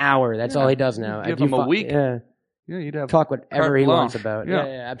for an hour. That's all he does now. Give him a week. Yeah, you'd have talk whatever he wants about. Yeah,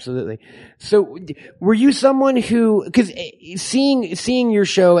 absolutely. So, were you someone who, because seeing your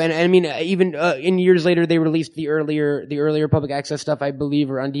show, and I mean, even in years later, they released the earlier public access stuff, I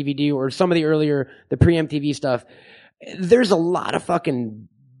believe, or on DVD, or some of the pre-MTV stuff. There's a lot of fucking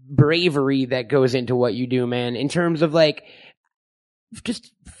bravery that goes into what you do, man, in terms of like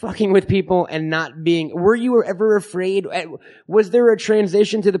just fucking with people and not being. Were you ever afraid? Was there a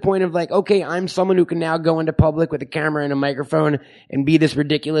transition to the point of like, okay, I'm someone who can now go into public with a camera and a microphone and be this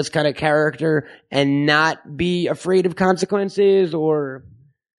ridiculous kind of character and not be afraid of consequences? Or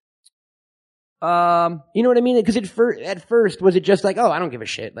you know what I mean? Because at first, was it just like, oh, I don't give a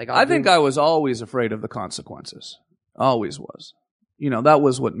shit? Like, I think I was always afraid of the consequences. Always was. That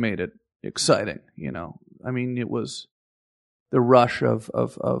was what made it exciting. I mean, it was the rush of,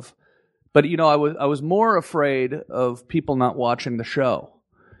 but I was more afraid of people not watching the show.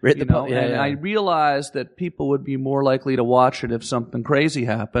 I realized that people would be more likely to watch it if something crazy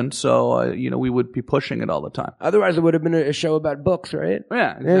happened. So, we would be pushing it all the time. Otherwise, it would have been a show about books, right?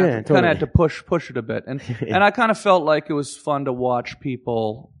 Yeah, exactly. Yeah, totally. Kind of had to push it a bit, and I kind of felt like it was fun to watch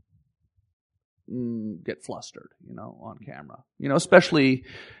people get flustered, on camera. Especially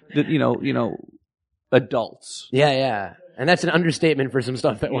adults. Yeah. And that's an understatement for some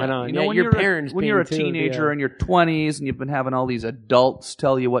stuff that went on. When your parents when you're a teenager in your 20s and you've been having all these adults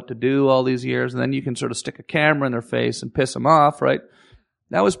tell you what to do all these years, and then you can sort of stick a camera in their face and piss them off, right?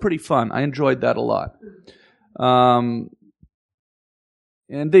 That was pretty fun. I enjoyed that a lot. And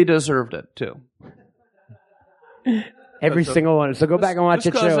they deserved it, too. Every single one. So go back and watch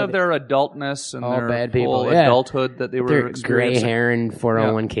it. Just because of their adultness and all their bad people. Adulthood that they were experiencing. Gray hair and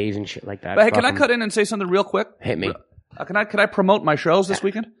 401ks and shit like that. But hey, can I cut in and say something real quick? Hit me. Can I promote my shows this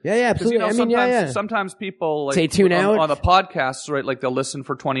weekend? Yeah, absolutely. Sometimes people like say tune out on the podcasts, right? Like they'll listen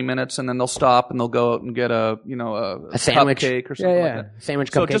for 20 minutes and then they'll stop and they'll go out and get a sandwich cupcake or something like that.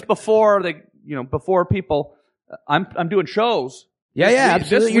 Sandwich cupcake. So just before before people, I'm doing shows.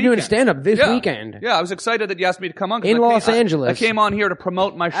 Absolutely. You're doing stand-up this weekend. Yeah, I was excited that you asked me to come on. In Los Angeles. I came on here to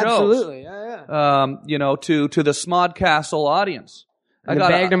promote my shows. Absolutely, to the Smodcastle audience. I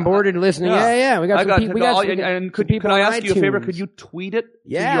got bagged and boarded listening. Yeah. We got some people. And could I ask you a favor? Could you tweet it?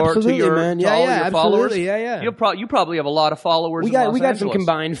 Absolutely, man. Your followers? Yeah. You probably have a lot of followers. We got some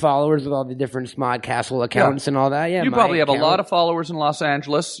combined followers with all the different Smodcastle accounts and all that. Yeah, you probably have a lot of followers in Los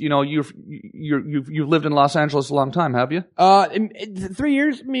Angeles. You've lived in Los Angeles a long time, have you? 3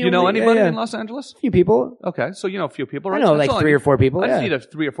 years. You know anybody in Los Angeles? A few people. Okay, so you know a few people, right? I know like 3 or 4 people. I just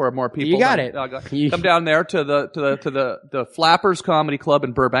need 3 or 4 more people. You got it. Come down there to the Flappers Comedy Club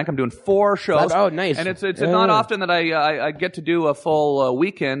in Burbank. I'm doing 4 shows. Oh, nice. And it's not often that I get to do a full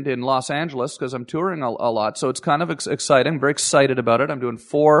weekend in Los Angeles because I'm touring a lot. So it's kind of exciting. I'm very excited about it. I'm doing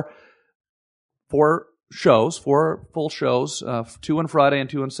 4 shows, 4 full shows, 2 on Friday and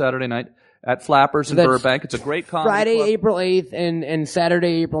 2 on Saturday night at Flappers in Burbank. It's a great comedy Friday, club. April 8th and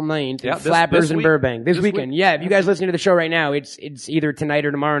Saturday, April 9th. Yeah, Flappers in Burbank. This weekend. Week. Yeah, if you guys listening to the show right now, it's either tonight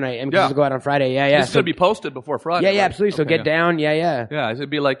or tomorrow night. And we'll go out on Friday. Yeah. This is going to be posted before Friday. Yeah, absolutely. So get down. Yeah. Yeah,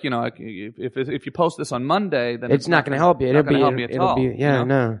 it'd be like, if you post this on Monday, then it's not going to help you. It'll help me at all.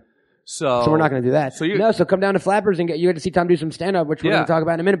 No. So we're not going to do that. So come down to Flappers and you get to see Tom do some stand-up, which we're going to talk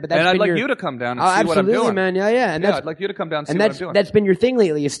about in a minute. But I'd like you to come down and see what I'm doing. Absolutely, man. Yeah. And I'd like you to come down and see what I'm doing. That's been your thing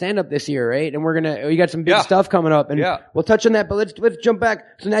lately, is stand-up this year, right? And we got some big stuff coming up. And we'll touch on that, but let's jump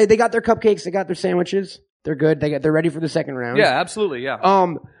back. So now they got their cupcakes, they got their sandwiches. They're good. They're ready for the second round. Yeah, absolutely, yeah.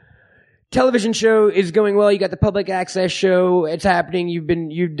 Television show is going well. You got the public access show. It's happening.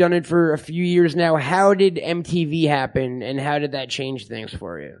 You've done it for a few years now. How did MTV happen, and how did that change things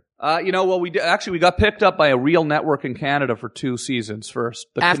for you? We got picked up by a real network in Canada for 2 seasons first.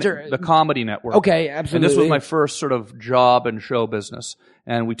 The Comedy Network. Okay, absolutely. And this was my first sort of job in show business.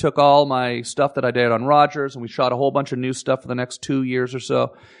 And we took all my stuff that I did on Rogers, and we shot a whole bunch of new stuff for the next 2 years or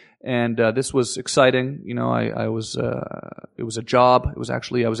so. And this was exciting. It was a job. It was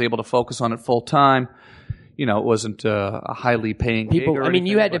actually, I was able to focus on it full time. it wasn't a highly paying gig People, or I mean,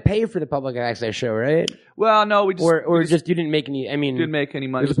 you anything, had to pay for the public access show, right? Well, no, we just Or just you didn't make any. I mean, didn't make any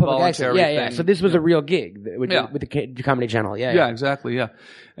money. It was It a was public access. voluntary Yeah. thing. So this was a real gig with Yeah. the Comedy Channel. Yeah. Yeah, exactly. Yeah,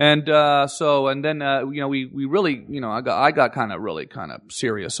 and then we really I got kind of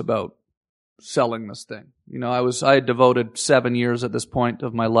serious about selling this thing. I had devoted 7 years at this point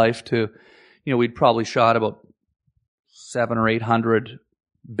of my life to, we'd probably shot about 700 or 800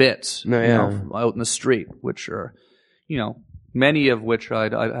 bits, out in the street, which are, many of which I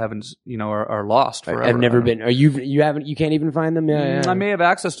haven't, are lost forever. I've never been. You can't even find them. Yeah. I may have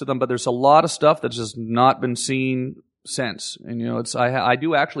access to them, but there's a lot of stuff that's just not been seen since. And I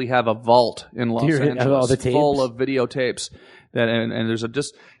do actually have a vault in Los Angeles all the tapes? full of videotapes. And there's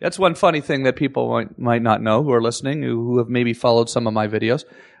that's one funny thing that people might not know who are listening, who have maybe followed some of my videos.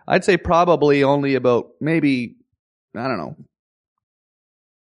 I'd say probably only about maybe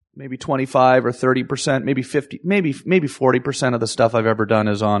 25 or 30%, maybe 50, maybe 40% of the stuff I've ever done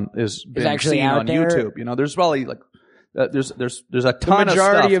is been actually seen out on there? YouTube. There's probably there's a The ton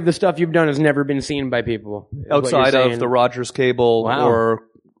majority of of the stuff you've done has never been seen by people. is what you're outside saying. of the Rogers cable Wow. or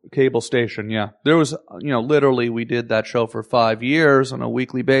cable station. Yeah, there was literally we did that show for 5 years on a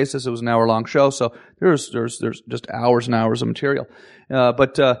weekly basis. It was an hour-long show, so there's just hours and hours of material.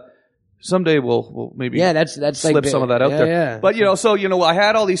 But someday we'll maybe that's slip like some of that out there. Yeah. But I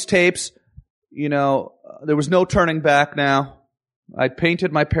had all these tapes. There was no turning back now. I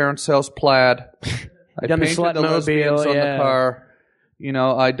painted my parents' house plaid. I done the painted slut the lesbians mobile, on yeah. the car.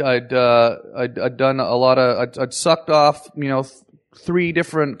 I'd done a lot of. I'd sucked off 3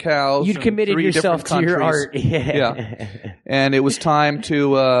 different cows. You'd in committed 3 yourself different to your countries. art. Yeah. And it was time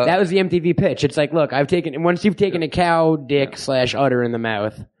to. That was the MTV pitch. It's like, look, once you've taken a cow dick / udder in the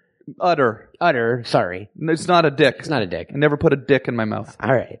mouth. Udder, sorry. It's not a dick. It's not a dick. I never put a dick in my mouth.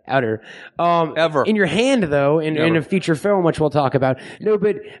 All right, udder. Ever. In your hand, though, in a feature film, which we'll talk about. No,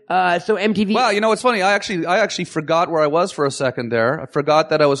 but, so MTV. Wow, it's funny. I actually forgot where I was for a second there. I forgot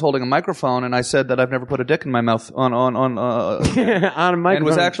that I was holding a microphone, and I said that I've never put a dick in my mouth on on a microphone. and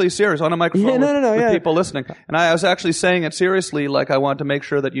was actually serious on a microphone with people listening. And I was actually saying it seriously, like I wanted to make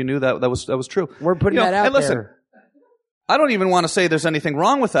sure that you knew that was true. We're putting that out and listen, there. I don't even want to say there's anything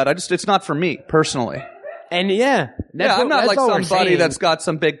wrong with that. It's not for me personally. And I'm not like somebody that's got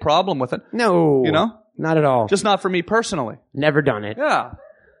some big problem with it. No, not at all. Just not for me personally. Never done it. Yeah.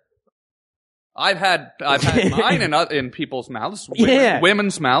 I've had mine in people's mouths,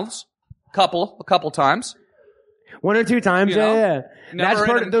 women's mouths, a couple times. 1 or 2 times, yeah.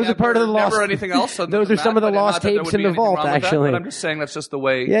 Those are part of the lost. Never anything else. Those are some of the lost tapes in the vault, actually. But I'm just saying that's just the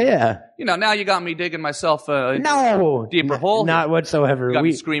way. Yeah. Now you got me digging myself no deeper hole. Not whatsoever. You got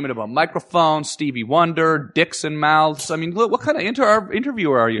me screaming about microphones, Stevie Wonder, dicks in mouths. I mean, look, what kind of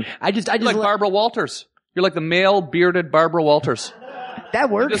interviewer are you? I just like Barbara Walters. You're like the male bearded Barbara Walters. That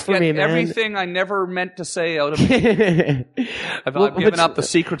works for me, man. Everything I never meant to say out of me. I've given up the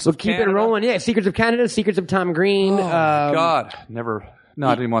secrets of Canada. Keep it rolling, yeah. Secrets of Canada, Secrets of Tom Green. Oh, God. Never. No,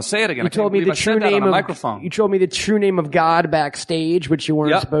 I didn't want to say it again. You told me the true name of microphone. You told me the true name of God backstage, which you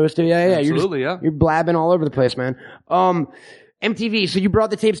weren't supposed to. Yeah. Absolutely, You're blabbing all over the place, man. MTV. So you brought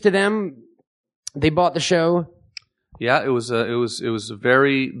the tapes to them. They bought the show. Yeah, it was a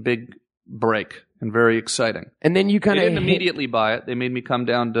very big break and very exciting. And then you kind of didn't immediately buy it. They made me come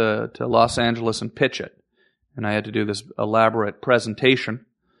down to Los Angeles and pitch it, and I had to do this elaborate presentation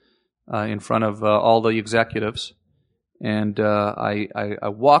in front of all the executives. And I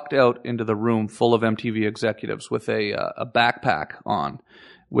walked out into the room full of MTV executives with a backpack on,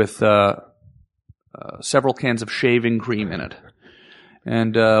 with several cans of shaving cream in it.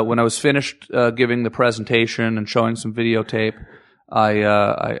 And when I was finished giving the presentation and showing some videotape,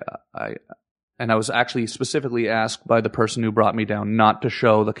 I was actually specifically asked by the person who brought me down not to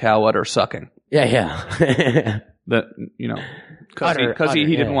show the cow udder sucking. Yeah. That because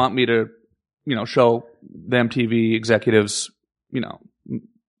he didn't want me to show the MTV executives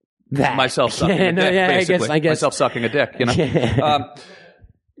myself sucking a dick, basically. I guess myself sucking a dick.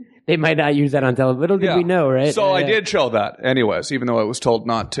 They might not use that on television. Little did we know, right? So I did show that anyways, even though I was told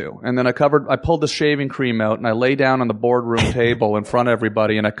not to. And then I pulled the shaving cream out and I lay down on the boardroom table in front of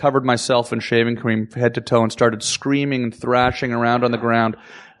everybody and I covered myself in shaving cream head to toe and started screaming and thrashing around on the ground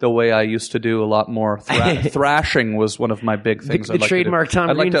the way I used to do a lot more. Thrashing was one of my big things. The trademark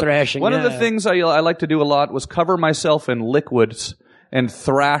Tom Green thrashing. One of the things I like to do a lot was cover myself in liquids and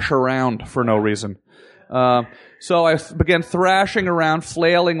thrash around for no reason. So I began thrashing around,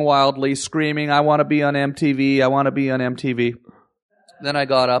 flailing wildly, screaming, "I want to be on MTV, I want to be on MTV." Then I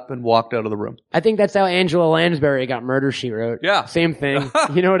got up and walked out of the room. I think that's how Angela Lansbury got Murder, She Wrote. Yeah. Same thing.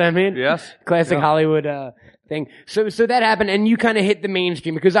 You know what I mean? Yes. Classic Hollywood thing. So that happened, and you kind of hit the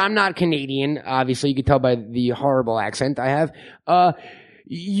mainstream because I'm not Canadian. Obviously, you could tell by the horrible accent I have.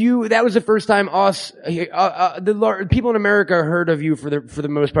 That was the first time the people in America heard of you for the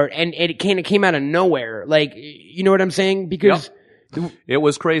most part, and it kind of came out of nowhere. Like, you know what I'm saying? Because. Yep. It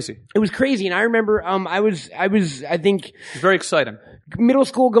was crazy. It was crazy, and I remember I think it was very exciting. Middle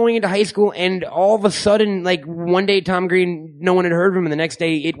school going into high school, and all of a sudden, like one day Tom Green, no one had heard of him, and the next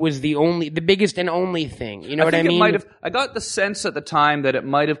day it was the biggest and only thing. You know what I mean? I got the sense at the time that it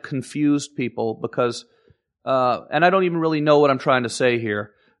might have confused people because, and I don't even really know what I'm trying to say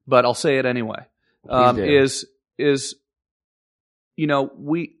here, but I'll say it anyway. You know,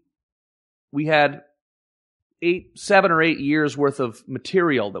 we had 7 or 8 years worth of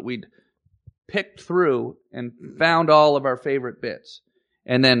material that we'd picked through and found all of our favorite bits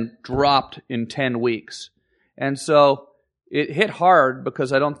and then dropped in 10 weeks. And so it hit hard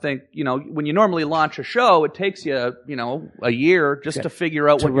because I don't think, you know, when you normally launch a show, it takes you, you know, a year just to figure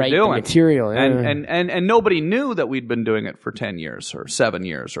out what you're doing. The material, yeah. And nobody knew that we'd been doing it for 10 years or 7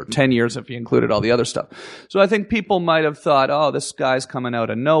 years or 10 years if you included all the other stuff. So I think people might have thought, oh, this guy's coming out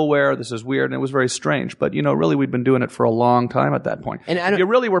of nowhere. This is weird. And it was very strange. But, you know, really we'd been doing it for a long time at that point. And if you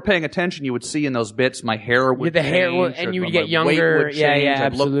really were paying attention, you would see in those bits my hair would change. And you would get younger.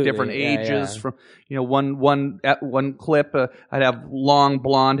 I'd look different ages from, you know, one clip, I'd have long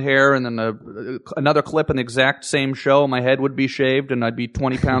blonde hair, and then another clip in the exact same show, my head would be shaved, and I'd be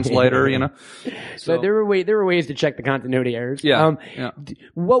 20 pounds lighter, you know. So there were ways to check the continuity errors. Yeah.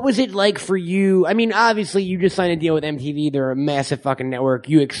 What was it like for you? I mean, obviously, you just signed a deal with MTV. They're a massive fucking network.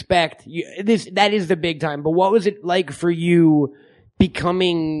 You expect that is the big time. But what was it like for you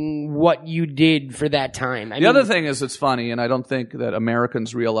becoming what you did for that time? The other thing is, it's funny, and I don't think that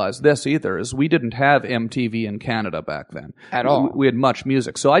Americans realize this either, is we didn't have MTV in Canada back then. At all. We had much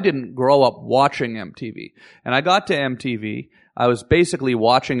music. So I didn't grow up watching MTV. And I got to MTV. I was basically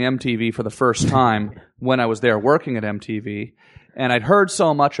watching MTV for the first time when I was there working at MTV. And I'd heard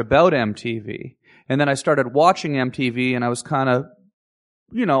so much about MTV. And then I started watching MTV, and I was kind of,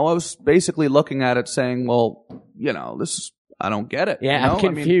 you know, I was basically looking at it saying, well, you know, I don't get it. Yeah, you know? I'm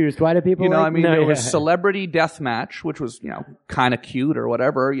confused. Why do people there was Celebrity Deathmatch, which was, you know, kind of cute or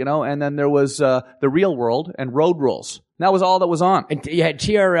whatever, you know, and then there was The Real World and Road Rules. And that was all that was on. And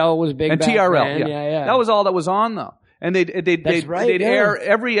TRL was big. And back TRL, then. yeah. That was all that was on, though. And they'd air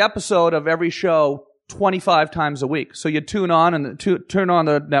every episode of every show 25 times a week. So you'd turn on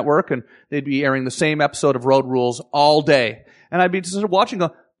the network, and they'd be airing the same episode of Road Rules all day. And I'd be just watching, go,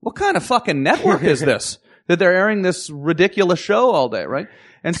 what kind of fucking network is this? That they're airing this ridiculous show all day, right?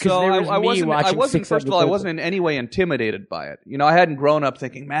 And so I wasn't, first of all, I wasn't in any way intimidated by it. You know, I hadn't grown up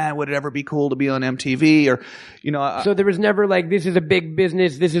thinking, man, would it ever be cool to be on MTV? Or, you know. So there was never like, this is a big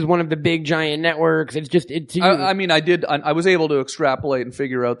business, this is one of the big giant networks. It's just, it's you. I was able to extrapolate and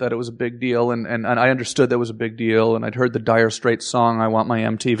figure out that it was a big deal, and I understood that was a big deal, and I'd heard the Dire Straits song, I Want My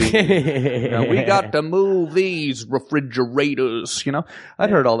MTV. You know, we got to move these refrigerators, you know. I'd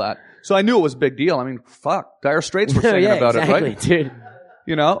heard all that. So I knew it was a big deal. I mean, fuck, Dire Straits were singing about it, right? Dude.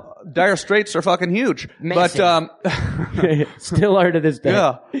 You know, Dire Straits are fucking huge. Massive. But, still are to this day.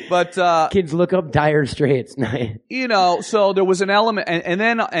 Yeah. But, kids look up Dire Straits. You know, so there was an element,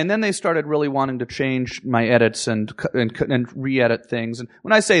 and then they started really wanting to change my edits and re-edit things. And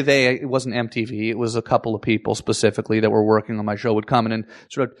when I say they, it wasn't MTV. It was a couple of people specifically that were working on my show would come in and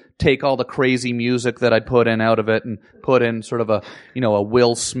sort of take all the crazy music that I'd put in out of it and put in sort of a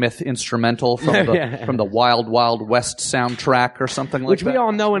Will Smith instrumental from the Wild Wild West soundtrack or something like that. Which we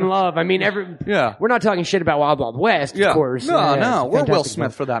all know and love. I mean, we're not talking shit about Wild Wild West, of course. No, we're Will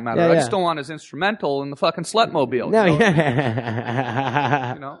Smith for that matter. I just don't want his instrumental in the fucking Slutmobile. No,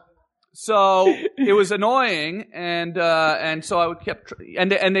 you know. So it was annoying, and so I would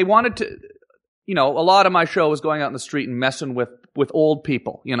and they wanted to, you know, a lot of my show was going out in the street and messing with old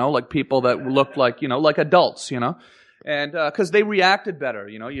people, you know, like people that looked like, you know, like adults, you know. And, cause they reacted better,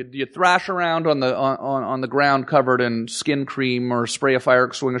 you know, you thrash around on the ground covered in skin cream or spray a fire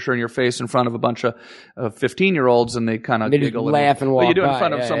extinguisher in your face in front of a bunch of 15-year-olds, and they kind of giggle. Just laugh and walk. But you do it in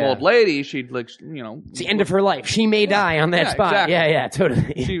front of some old lady, she'd like, you know. It's the end of her life. She may die on that spot. Exactly. Yeah,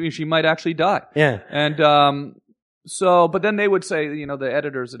 totally. She might actually die. Yeah. And, so, but then they would say, you know, the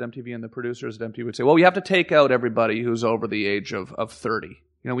editors at MTV and the producers at MTV would say, well, we have to take out everybody who's over the age of 30.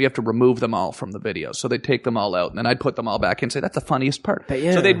 You know, we have to remove them all from the video. So they'd take them all out, and then I'd put them all back in and say, that's the funniest part.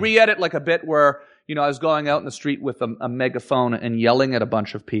 Yeah. So they'd re-edit like a bit where, you know, I was going out in the street with a megaphone and yelling at a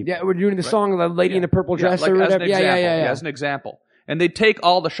bunch of people. Yeah, we're doing the song, The Lady in the Purple Dress or whatever. As an example. And they'd take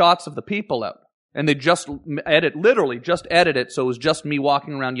all the shots of the people out. And they just literally just edit it, so it was just me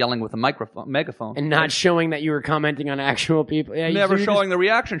walking around yelling with a megaphone. And not showing that you were commenting on actual people. Yeah, Never so showing the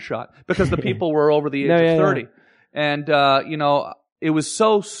reaction shot, because the people were over the age of 30. And, it was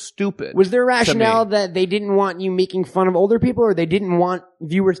so stupid. Was there a rationale that they didn't want you making fun of older people, or they didn't want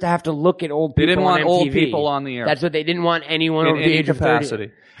viewers to have to look at old people? They didn't want on old MTV? people on the air. That's what they didn't want anyone in over the any age of 30.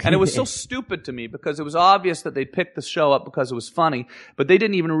 capacity. And it was so stupid to me, because it was obvious that they picked the show up because it was funny, but they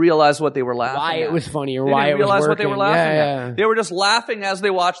didn't even realize what they were laughing Why at. it was funny, or They why didn't it was realize working. what they were laughing Yeah. at. They were just laughing as they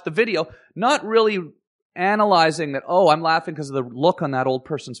watched the video, not really analyzing that, oh, I'm laughing because of the look on that old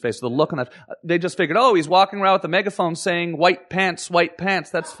person's face, the look on that. They just figured, oh, he's walking around with a megaphone saying, white pants,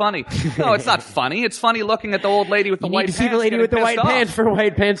 that's funny. No, it's not funny. It's funny looking at the old lady with the You white need pants. to see the lady with the white pants for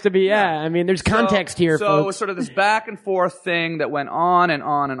white pants to be, I mean, there's context here, so folks. it was sort of this back and forth thing that went on and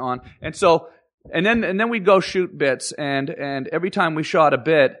on and on. And so, and then we'd go shoot bits, and every time we shot a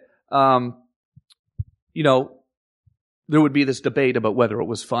bit, there would be this debate about whether it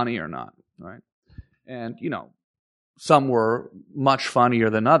was funny or not, right? And, some were much funnier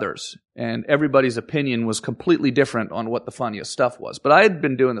than others, and everybody's opinion was completely different on what the funniest stuff was. But I had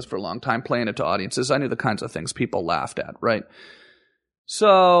been doing this for a long time, playing it to audiences. I knew the kinds of things people laughed at, right?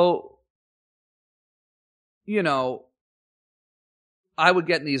 So, I would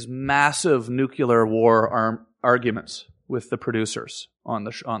get in these massive nuclear war arguments with the producers on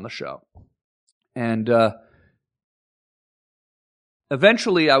the show. And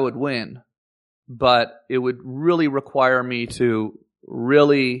eventually I would win, but it would really require me to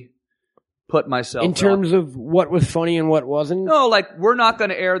really put myself in terms of what was funny and what wasn't? No, like, we're not going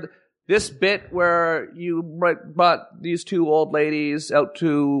to air this bit where you brought these two old ladies out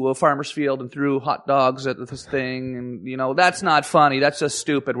to a farmer's field and threw hot dogs at this thing, and, that's not funny. That's just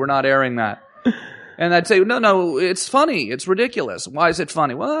stupid. We're not airing that. And I'd say, no, it's funny. It's ridiculous. Why is it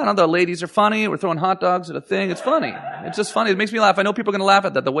funny? Well, I don't know. The ladies are funny. We're throwing hot dogs at a thing. It's funny. It's just funny. It makes me laugh. I know people are going to laugh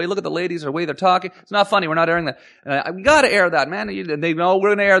at that. Look at the ladies, or the way they're talking. It's not funny. We're not airing that. And we got to air that, man. And they know we're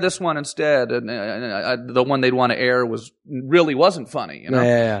going to air this one instead. And the one they'd want to air really wasn't funny.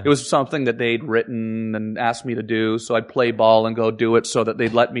 Yeah. It was something that they'd written and asked me to do. So I'd play ball and go do it so that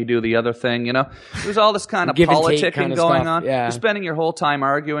they'd let me do the other thing. There was all this kind of Give and take politicking kind of going stuff. on. Yeah. You're spending your whole time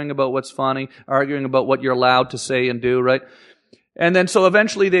arguing about what's funny, arguing about what you're allowed to say and do, right? And then so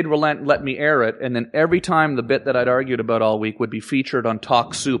eventually they'd relent and let me air it, and then every time the bit that I'd argued about all week would be featured on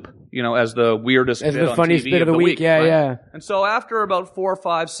Talk Soup, as the weirdest As bit the on funniest TV bit of the week, right? yeah. And so after about 4,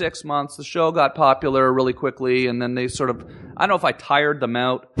 5, 6 months, the show got popular really quickly, and then they sort of, I don't know if I tired them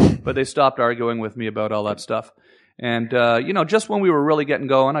out, but they stopped arguing with me about all that stuff. And, just when we were really getting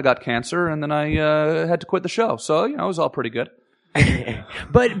going, I got cancer, and then I had to quit the show. So, it was all pretty good.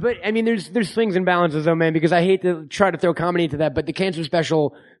 But I mean, there's swings and balances though, man, because I hate to try to throw comedy into that, but the cancer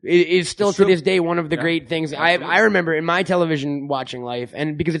special is still to this day one of the great things. I remember in my television watching life,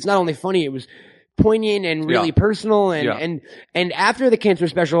 and because it's not only funny, it was poignant and really personal, and after the cancer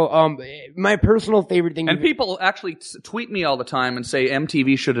special, my personal favorite thing. And people actually tweet me all the time and say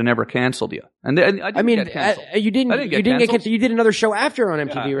MTV should have never canceled you. And I didn't get canceled. You didn't get canceled. You did another show after on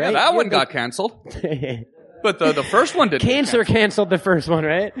MTV, right? Yeah, that one got canceled. But the first one didn't. Cancer canceled the first one,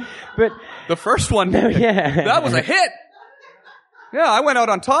 right? But the first one, that was a hit. Yeah, I went out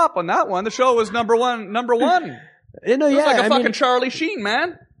on top on that one. The show was number one. It was like a fucking Charlie Sheen,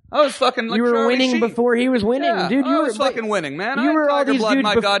 man. I was fucking like you were Charlie winning Sheen. before he was winning, dude. I was fucking winning, man. You were all these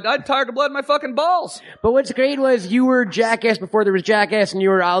dudes. God, I had tiger blood in my fucking balls. But what's great was you were Jackass before there was Jackass, and you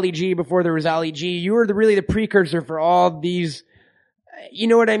were Ali G before there was Ali G. You were really the precursor for all these. You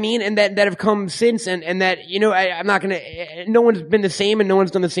know what I mean? And that have come since, and that, I'm not gonna, no one's been the same and no one's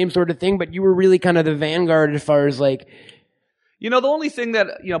done the same sort of thing, but you were really kind of the vanguard as far as like. The only thing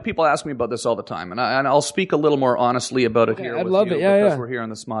that, people ask me about this all the time, and I'll speak a little more honestly about it here. I'd love it, because we're here on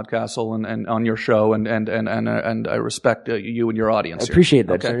the Smodcastle and on your show, and I respect you and your audience. I appreciate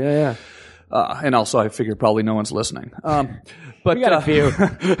that, sir. Yeah. And also, I figure probably no one's listening. But we got a few.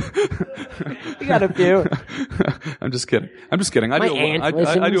 We got a few. I'm just kidding. I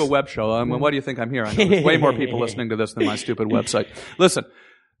do a web show. Why do you think I'm here? I know there's way more people listening to this than my stupid website. Listen,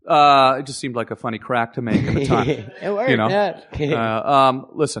 it just seemed like a funny crack to make at the time. It worked.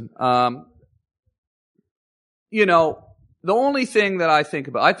 Listen, the only thing that I think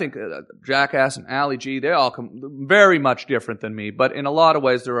Jackass and Ali G, they all come very much different than me, but in a lot of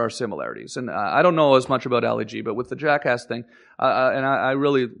ways there are similarities. And I don't know as much about Ali G, but with the Jackass thing, and I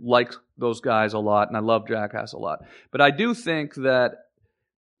really like those guys a lot, and I love Jackass a lot. But I do think that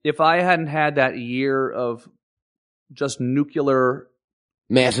if I hadn't had that year of just nuclear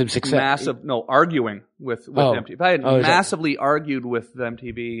Massive success. Arguing with MTV. If I had massively argued with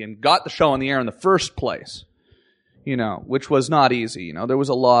MTV and got the show on the air in the first place, which was not easy. There was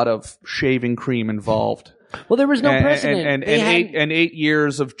a lot of shaving cream involved. Well, there was no precedent. And 8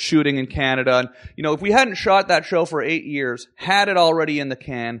 years of shooting in Canada. And, if we hadn't shot that show for 8 years, had it already in the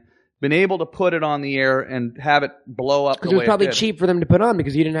can, been able to put it on the air and have it blow up the way it did. Because it was probably cheap for them to put on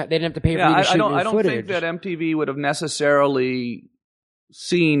because they didn't have to pay for you to shoot I don't footage. think that MTV would have necessarily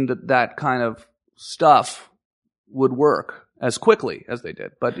seen that kind of stuff would work as quickly as they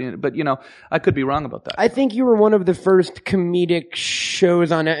did. But I could be wrong about that. I think you were one of the first comedic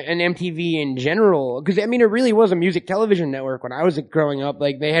shows on MTV in general. Because, it really was a music television network when I was growing up.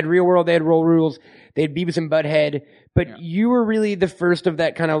 Like, they had Real World, they had Roll Rules, they had Beavis and Butthead. But you were really the first of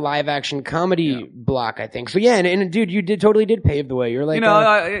that kind of live-action comedy block, I think. So, and dude, you totally did pave the way. You're like,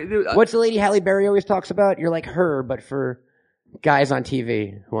 what's the lady Halle Berry always talks about? You're like her, but for guys on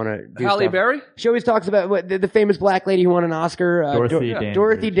TV who want to do Halle stuff. Berry? She always talks about the famous black lady who won an Oscar.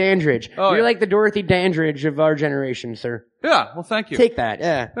 Dorothy Dandridge. Oh, You're like the Dorothy Dandridge of our generation, sir. Yeah, well, thank you. Take that.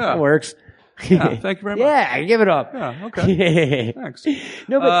 Yeah. That works. Yeah, thank you very much. Yeah, give it up. Yeah, okay. Thanks.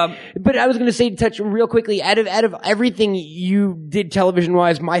 No, but I was going to say, touch real quickly, out of everything you did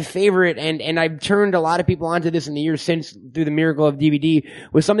television-wise, my favorite, and I've turned a lot of people onto this in the years since through the miracle of DVD,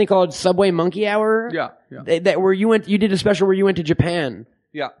 was something called Subway Monkey Hour. Yeah. Where you did a special where you went to Japan.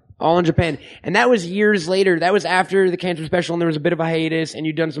 Yeah. All in Japan. And that was years later. That was after the Cancer Special and there was a bit of a hiatus and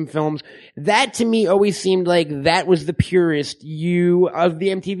you'd done some films. That to me always seemed like that was the purest of the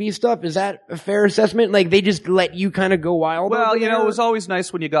MTV stuff. Is that a fair assessment? Like they just let you kind of go wild? Well, it was always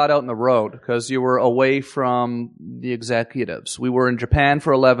nice when you got out on the road because you were away from the executives. We were in Japan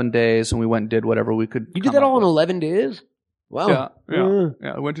for 11 days and we went and did whatever we could. You did that all in 11 days? Wow. Yeah.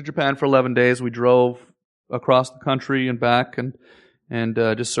 I went to Japan for 11 days. We drove across the country and back and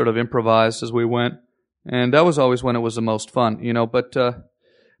just sort of improvised as we went. And that was always when it was the most fun,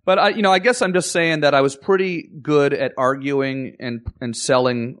 but I guess I'm just saying that I was pretty good at arguing and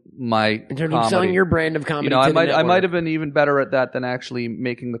selling my comedy. Selling your brand of comedy. I might have been even better at that than actually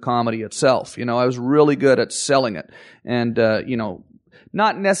making the comedy itself. I was really good at selling it. And,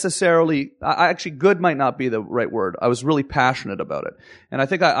 not necessarily, actually good might not be the right word. I was really passionate about it. And I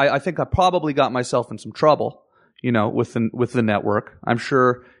think I probably got myself in some trouble. With the network. I'm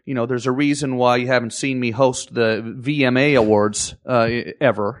sure, there's a reason why you haven't seen me host the VMA Awards,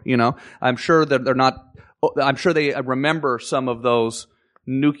 ever, I'm sure that I'm sure they remember some of those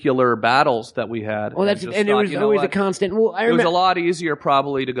nuclear battles that we had. Well, it was always a constant. Well, it was a lot easier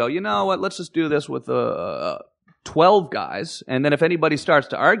probably to go, let's just do this with 12 guys, and then if anybody starts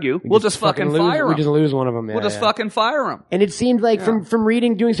to argue, we'll just fucking fire them. We just lose one of them. We'll just fucking fire them. And it seemed like from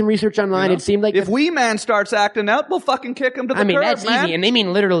reading, doing some research online, it seemed like if Wee Man starts acting out, we'll fucking kick him to the curb, that's man. easy, and they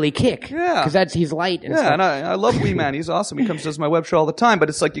mean literally kick. Yeah, because he's light. And stuff. And I love Wee Man. He's awesome. He comes to my web show all the time. But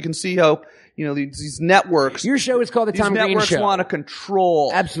it's like you can see how these networks. Your show is called the Tom Green Show. These networks want to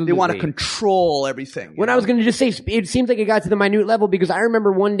control. Absolutely, they want to control everything. I was going to just say, it seems like it got to the minute level because I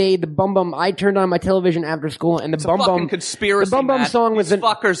remember one day the Bum Bum. I turned on my television after school, and the Bum Bum conspiracy. The Bum Bum song was these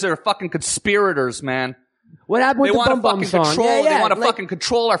fuckers. They're fucking conspirators, man. What happened with the Bum Bum song? They want to fucking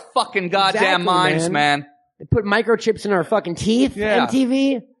control our fucking goddamn minds, man. They put microchips in our fucking teeth. Yeah.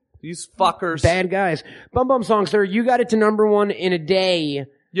 MTV. These fuckers. Bad guys. Bum Bum song, sir. You got it to #1 in a day.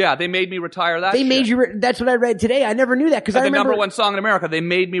 Yeah, they made me retire that. They made you. That's what I read today. I never knew that because I remember the #1 song in America. They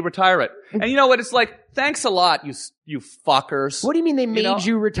made me retire it. And you know what? It's like, thanks a lot, you fuckers. What do you mean they made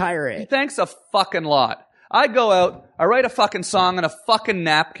you retire it? Thanks a fucking lot. I go out, I write a fucking song on a fucking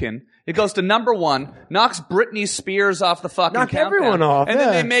napkin. It goes to #1, knocks Britney Spears off the fucking countdown. Everyone off, and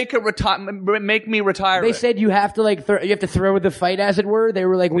then they make me retire. They said you have to you have to throw the fight, as it were. They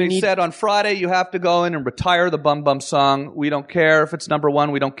were like, they said on Friday you have to go in and retire the Bum Bum song. We don't care if it's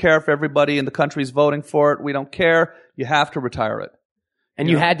 #1. We don't care if everybody in the country is voting for it. We don't care. You have to retire it. And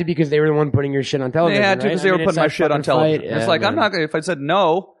you had to because they were the one putting your shit on television. They had to because they were putting my shit on television. Yeah, it's like I'm not gonna. If I said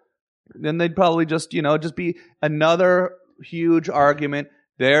no, then they'd probably just be another huge argument.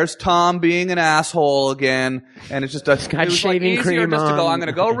 There's Tom being an asshole again, and it's just shaving cream just on. to go. I'm going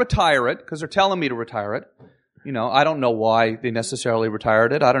to go retire it because they're telling me to retire it. I don't know why they necessarily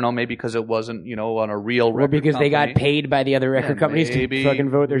retired it. I don't know, maybe because it wasn't, on a real record or because company. they got paid by the other record companies to fucking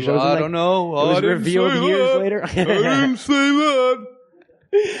vote their shows. I don't know. It was revealed years later. I didn't say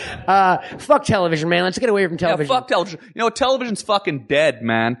that. Fuck television, man. Let's get away from television. Yeah, fuck television. Television's fucking dead,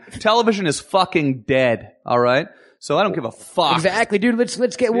 man. Television is fucking dead. All right. So I don't give a fuck. Exactly, dude. Let's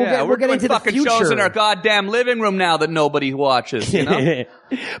get we'll we're get doing into the fucking future. shows in our goddamn living room now that nobody watches. You know.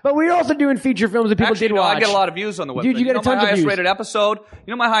 But we're also doing feature films that people Actually, did no, watch. I get a lot of views on the website. Dude, you get a ton of my highest views. rated episode.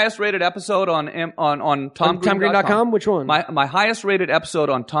 You know my highest rated episode on TomGreen.com? Which one? My highest rated episode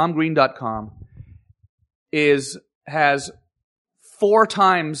on TomGreen.com has 4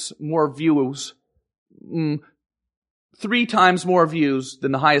 times more views, 3 times more views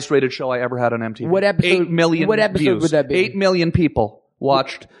than the highest rated show I ever had on MTV. What episode? 8 million What episode views. would that be? 8 million people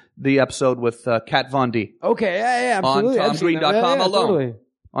watched the episode with Kat Von D. Okay, yeah, absolutely. On I've seen that. TomGreen.com Yeah, alone. totally.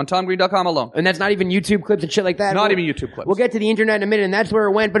 On TomGreen.com alone. And that's not even YouTube clips and shit like that. Not even YouTube clips. We'll get to the internet in a minute, and that's where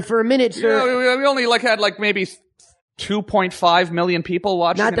it went. But for a minute, sir, Yeah, we only had maybe 2.5 million people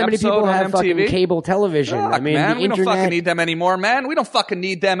watching not an that many episode people on have MTV. fucking cable television. Fuck, I mean, man, the we don't internet. fucking need them anymore, man. We don't fucking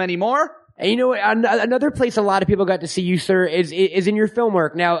need them anymore. And you know what? Another place a lot of people got to see you, sir, is in your film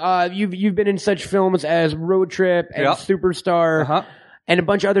work. Now, you've been in such films as Road Trip and Yep. Superstar. And a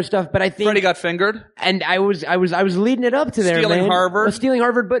bunch of other stuff, but I think Freddie Got Fingered. And I was leading it up to there, Stealing man. Harvard. Well, Stealing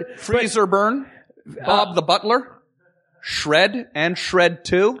Harvard, but Freezer Burn. Bob the Butler. Shred and Shred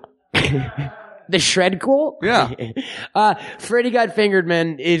 2. The Shred Cool? Yeah. Freddie Got Fingered,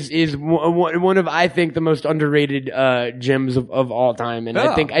 man, is one of, I think, the most underrated gems of all time. And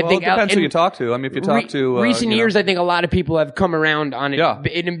I think it depends who you talk to. I mean, if you talk to recent years, I think a lot of people have come around on it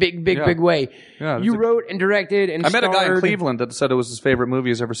in a big way. Yeah, you wrote and directed and I met a guy in starred. Cleveland that said it was his favorite movie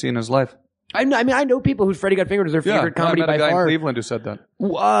he's ever seen in his life. I know people who Freddie Got Fingered is their favorite comedy I met by a guy far. in Cleveland who said that.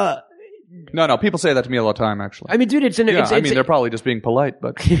 No, people say that to me all the time, actually. I mean, dude, they're probably just being polite,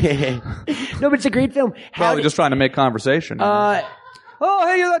 but no, but it's a great film. probably just trying to make conversation. Oh,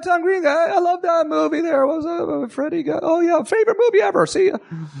 hey, you're that Tom Green guy. I love that movie. There was Freddie. Oh, yeah, favorite movie ever. See ya.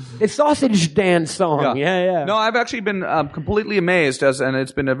 It's Sausage Dance song. Yeah. No, I've actually been completely amazed, and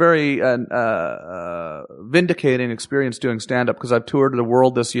it's been a very vindicating experience doing stand-up because I've toured the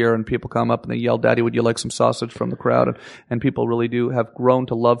world this year, and people come up and they yell, "Daddy, would you like some sausage?" from the crowd, and people really do have grown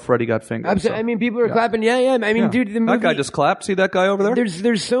to love Freddie Got Fingered. Absolutely. I mean, people are clapping. Yeah. I mean, dude, the movie. That guy just clapped. See that guy over there?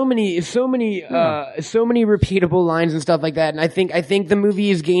 There's so many repeatable lines and stuff like that, and I think the movie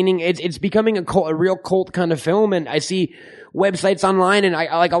is gaining. It's becoming a real cult kind of film, and I see websites online, and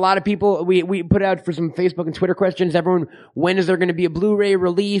I like a lot of people. We put out for some Facebook and Twitter questions. Everyone, when is there going to be a Blu-ray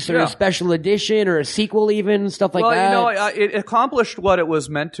release or a special edition or a sequel, even stuff like that? Well, it accomplished what it was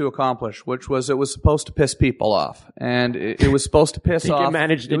meant to accomplish, which was it was supposed to piss people off, and it was supposed to piss off.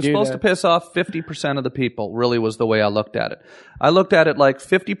 It was supposed to piss off 50% of the people. Really, was the way I looked at it. I looked at it like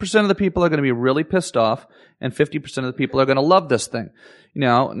 50% of the people are going to be really pissed off, and 50% of the people are going to love this thing.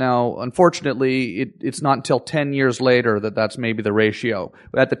 Now, unfortunately, it's not until 10 years later that that's maybe the ratio.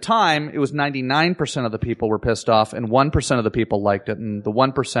 At the time, it was 99% of the people were pissed off, and 1% of the people liked it, and the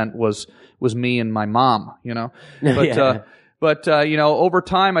 1% was me and my mom. But over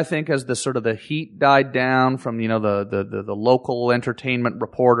time, I think as the heat died down from the local entertainment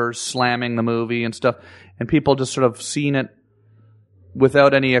reporters slamming the movie and stuff, and people just sort of seen it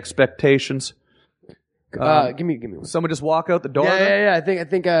without any expectations. Give me one. Someone just walk out the door. Yeah. I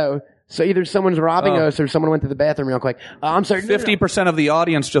think. So either someone's robbing us or someone went to the bathroom real quick. I'm sorry. 50% of the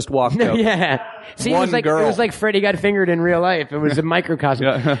audience just walked out. Yeah. See, One it was like Freddie Got Fingered in real life. It was a microcosm.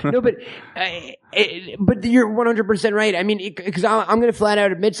 No, but you're 100% right. I mean, because I'm going to flat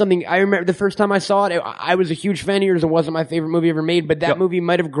out admit something. I remember the first time I saw it, I was a huge fan of yours. It wasn't my favorite movie ever made, but that movie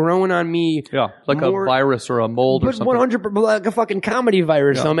might have grown on me. Yeah, like a virus or a mold or something. 100%, like a fucking comedy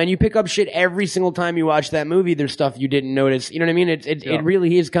virus. Yeah. So, man, you pick up shit every single time you watch that movie. There's stuff you didn't notice. You know what I mean? It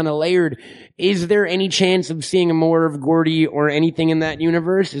really is kind of layered. Is there any chance of seeing more of Gordy or anything in that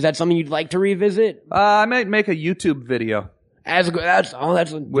universe? Is that something you'd like to revisit? I might make a YouTube video. Get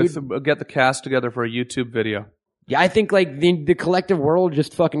the cast together for a YouTube video. Yeah, I think like the collective world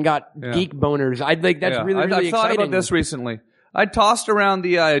just fucking got geek boners. I'd like that's really I exciting. thought about this recently. I tossed around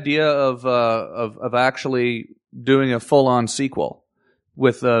the idea of actually doing a full-on sequel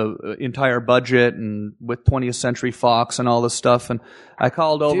with a entire budget and with 20th Century Fox and all this stuff. And I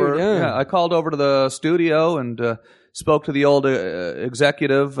called over. I called over to the studio and spoke to the old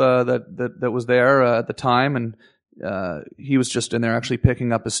executive that was there at the time, and he was just in there actually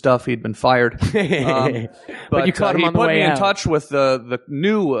picking up his stuff. He'd been fired. But you caught him on the way out. He put me in touch with the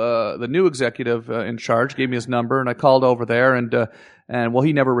new executive in charge. Gave me his number, and I called over there, and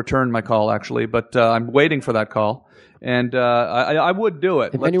he never returned my call actually. But I'm waiting for that call. And I would do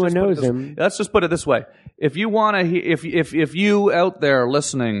it. If anyone knows him, let's just put it this way: if you want to, if you out there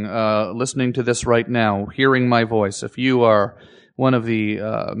listening to this right now, hearing my voice, if you are one of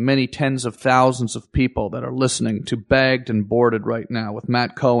the many tens of thousands of people that are listening to Bagged and Boarded right now with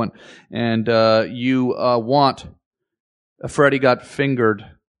Matt Cohen, and you want a Freddy Got Fingered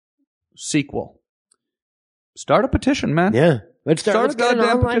sequel. Start a petition, man. Yeah. Let's Start let's a get an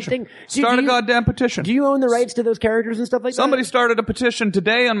goddamn online petition. thing. Start a goddamn petition. Do you own the rights to those characters and stuff like Somebody that? started a petition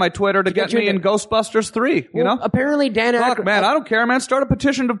today on my Twitter to get you me in Ghostbusters 3, you know? Apparently Dan Fuck, Aykroyd... man, I don't care, man. Start a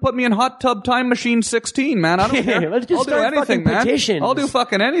petition to put me in Hot Tub Time Machine 16, man. I don't care. Let's just I'll do start anything, fucking man. petitions. I'll do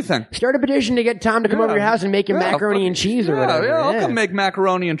fucking anything. Start a petition to get Tom to come over to your house and make you macaroni and cheese or whatever. Yeah, I'll come make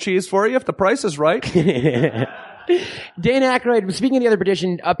macaroni and cheese for you if the price is right. Dan Aykroyd, speaking of the other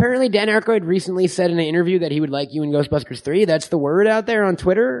petition, apparently Dan Aykroyd recently said in an interview that he would like you in Ghostbusters 3. That's the word out there on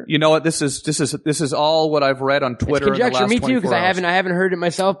Twitter. You know what? This is all what I've read on Twitter. It's conjecture. In the last Me too, because 24 I haven't heard it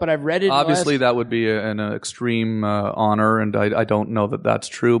myself, but I've read it. Obviously, that would be an extreme honor, and I don't know that that's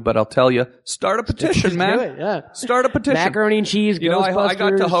true. But I'll tell you, start a petition, man. Do it, yeah. Start a petition. Macaroni and cheese. You know, I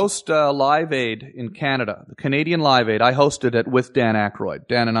got to host Live Aid in Canada, the Canadian Live Aid. I hosted it with Dan Aykroyd.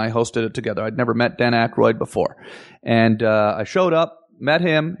 Dan and I hosted it together. I'd never met Dan Aykroyd before, and I showed up, met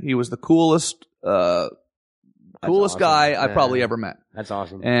him. He was the coolest awesome. guy I've probably ever met. That's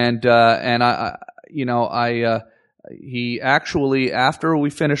awesome. And he actually, after we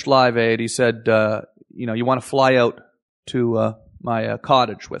finished Live Aid, he said, you want to fly out to my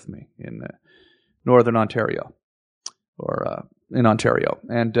cottage with me in Northern Ontario, or in Ontario,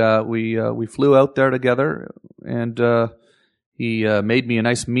 and we flew out there together, and he made me a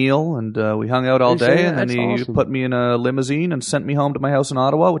nice meal, and we hung out all day, and then he put me in a limousine and sent me home to my house in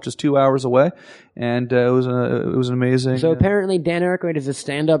Ottawa, which is 2 hours away, and it was an amazing. So apparently Dan Aykroyd is a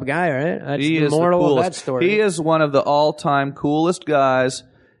stand-up guy, right? That's he the is moral the coolest. of that story. He is one of the all-time coolest guys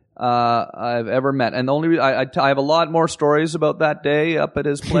I've ever met, and the only I have a lot more stories about that day up at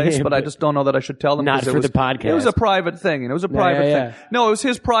his place, but I just don't know that I should tell them. Not for the podcast. It was a private thing, and it was a private thing. No, it was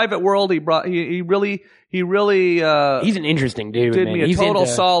his private world. He really. He's an interesting dude. Did man. me a He's total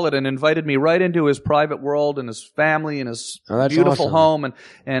into... solid and invited me right into his private world and his family and his beautiful home,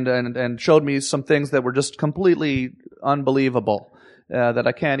 and showed me some things that were just completely unbelievable. That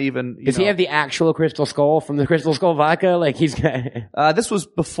I can't even. Does he have the actual Crystal Skull from the Crystal Skull vodka? Like he's got. This was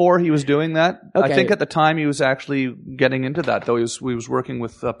before he was doing that. Okay. I think at the time he was actually getting into that, though. We was working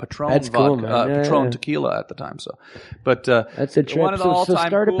with Patron That's vodka, cool, Patron tequila at the time. So, but that's a trip. One of the so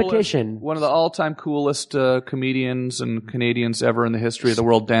start a petition. One of the all-time coolest comedians and Canadians ever in the history of the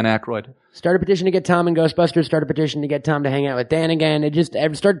world, Dan Aykroyd. Start a petition to get Tom in Ghostbusters. Start a petition to get Tom to hang out with Dan again. It just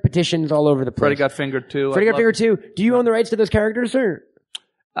start petitions all over the place. Freddie Got Fingered too. Freddie Got Fingered too. Do you own the rights to those characters, sir?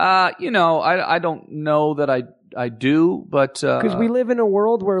 I don't know that I do, but because we live in a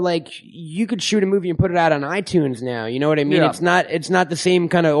world where like you could shoot a movie and put it out on iTunes now. You know what I mean? Yeah. It's not the same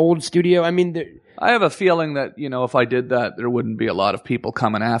kind of old studio. I mean, I have a feeling that if I did that, there wouldn't be a lot of people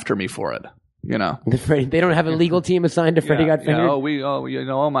coming after me for it. They don't have a legal team assigned to Freddie Got Fingered.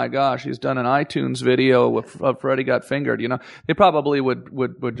 Oh my gosh, he's done an iTunes video of Freddie Got Fingered. They probably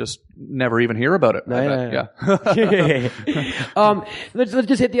would just never even hear about it. Let's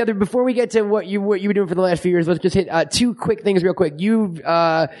just hit the other before we get to what you were doing for the last few years. Let's just hit two quick things real quick. You've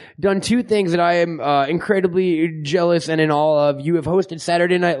done two things that I am incredibly jealous and in awe of. You have hosted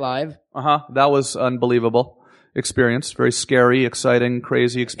Saturday Night Live. That was unbelievable. Experience, very scary, exciting,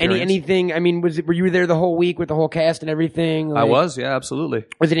 crazy experience. Anything? I mean, were you there the whole week with the whole cast and everything? Like, I was, yeah, absolutely.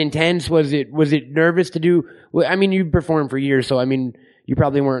 Was it intense? Was it nervous to do? I mean, you performed for years, so I mean, you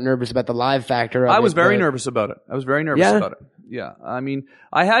probably weren't nervous about the live factor. I was very nervous about it. About it. Yeah, I mean,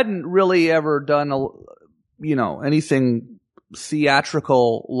 I hadn't really ever done anything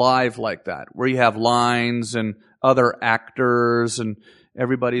theatrical live like that, where you have lines and other actors and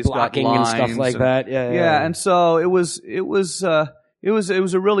everybody's blocking got lines and stuff like that. Yeah. And so it was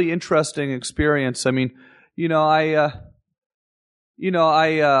a really interesting experience. I mean, I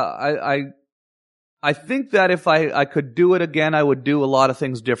think that if I could do it again, I would do a lot of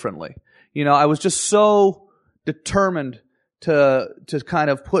things differently. I was just so determined to kind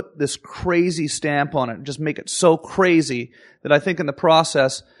of put this crazy stamp on it and just make it so crazy that I think in the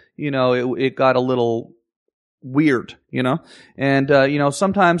process, it got a little weird, and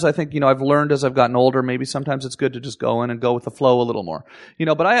sometimes I think I've learned as I've gotten older, maybe sometimes it's good to just go in and go with the flow a little more,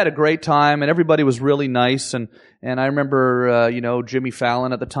 but I had a great time and everybody was really nice, and I remember Jimmy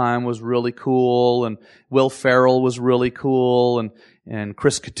Fallon at the time was really cool, and Will Ferrell was really cool, and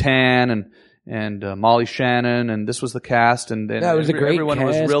Chris Kattan and Molly Shannon, and this was the cast, and that was a great everyone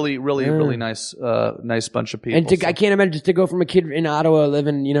cast. was really nice, nice bunch of people. And I can't imagine just to go from a kid in Ottawa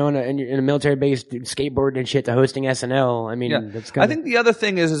living, in a military base, skateboarding and shit, to hosting SNL. I mean, that's kind I think the other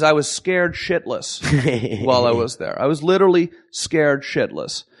thing is I was scared shitless while I was there. I was literally scared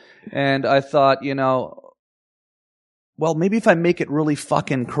shitless, and I thought, well, maybe if I make it really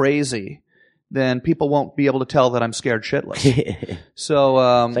fucking crazy, then people won't be able to tell that I'm scared shitless.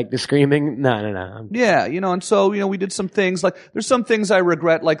 So, It's like the screaming. No. yeah, and so, we did some things like, there's some things I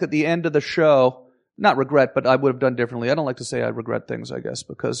regret, like at the end of the show, not regret, but I would have done differently. I don't like to say I regret things, I guess,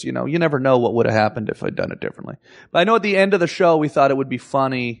 because, you never know what would have happened if I'd done it differently. But I know at the end of the show, we thought it would be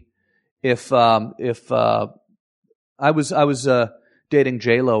funny if I was dating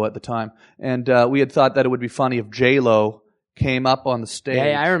J-Lo at the time, and we had thought that it would be funny if J-Lo came up on the stage.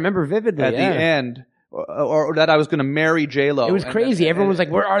 Yeah, I remember vividly. At the end, or that I was going to marry J-Lo. It was crazy. Everyone was like,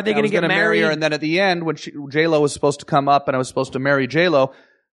 "Where are they going to get married?" Marry her, and then at the end, when J-Lo was supposed to come up and I was supposed to marry J-Lo,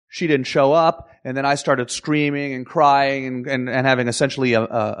 she didn't show up, and then I started screaming and crying and having essentially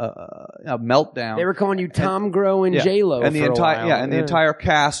a meltdown. They were calling you Tom Groh and J-Lo and for a while. the entire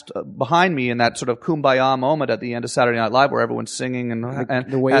cast behind me in that sort of kumbaya moment at the end of Saturday Night Live where everyone's singing and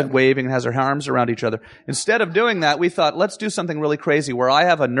waving and has their arms around each other. Instead of doing that, we thought, let's do something really crazy where I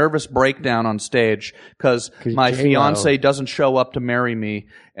have a nervous breakdown on stage because my fiance doesn't show up to marry me,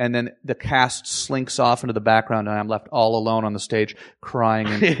 and then the cast slinks off into the background and I'm left all alone on the stage crying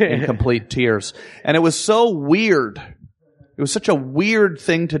in complete tears. And it was so weird. It was such a weird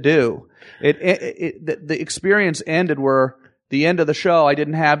thing to do. The experience ended where the end of the show, I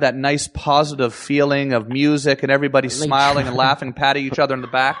didn't have that nice positive feeling of music and everybody smiling and laughing and patting each other in the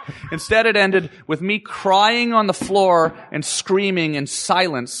back. Instead, it ended with me crying on the floor and screaming in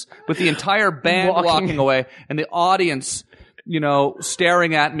silence with the entire band walking away and the audience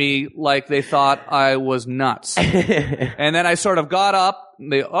staring at me like they thought I was nuts. And then I sort of got up,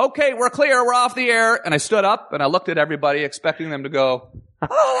 and okay, we're clear, we're off the air. And I stood up and I looked at everybody expecting them to go,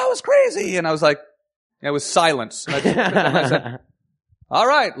 oh, that was crazy. And I was like, it was silence. And I said, all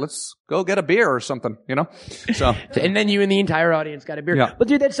right, let's go get a beer or something, So. And then you and the entire audience got a beer. Yeah. But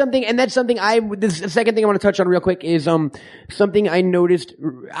dude, the second thing I want to touch on real quick is, something I noticed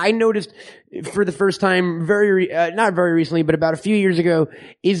for the first time not very recently, but about a few years ago,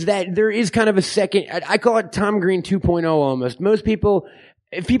 is that there is kind of a second, I call it Tom Green 2.0 almost. Most people,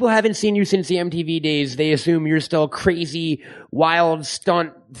 if people haven't seen you since the MTV days, they assume you're still a crazy, wild,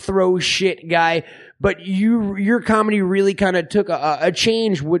 stunt, throw shit guy. But your comedy really kind of took a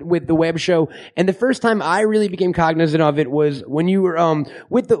change with the web show. And the first time I really became cognizant of it was when you were,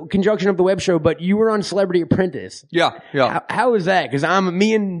 with the conjunction of the web show, but you were on Celebrity Apprentice. Yeah. How was that? Cause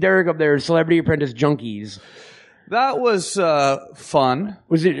me and Derek up there are Celebrity Apprentice junkies. That was fun.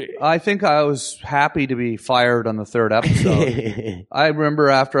 Was it? I think I was happy to be fired on the third episode. I remember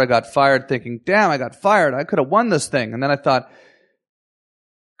after I got fired thinking, damn, I got fired. I could have won this thing. And then I thought,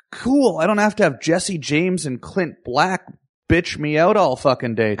 cool, I don't have to have Jesse James and Clint Black bitch me out all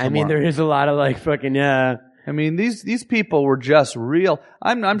fucking day tomorrow. I mean, there is a lot of I mean, these people were just real.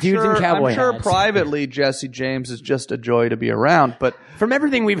 I'm sure privately Jesse James is just a joy to be around, but from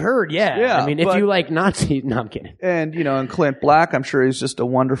everything we've heard, yeah. I mean, if you like Nazis, no, I'm kidding. And and Clint Black, I'm sure he's just a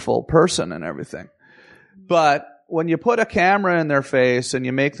wonderful person and everything. But when you put a camera in their face and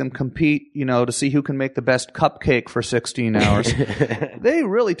you make them compete, to see who can make the best cupcake for 16 hours, they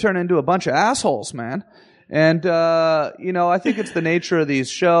really turn into a bunch of assholes, man. And, I think it's the nature of these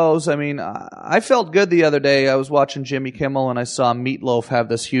shows. I mean, I felt good the other day. I was watching Jimmy Kimmel and I saw Meatloaf have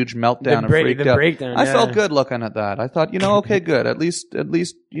this huge meltdown and freaked out. I felt good looking at that. I thought, okay, good. At least,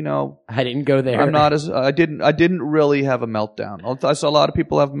 I didn't go there. I didn't really have a meltdown. I saw a lot of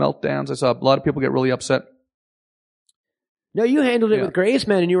people have meltdowns. I saw a lot of people get really upset. No, you handled it with grace,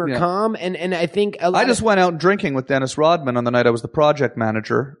 man, and you were calm, and I think I just went out drinking with Dennis Rodman on the night I was the project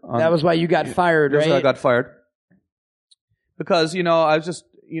manager. That was why you got fired, right? That's why I got fired. Because, I was just,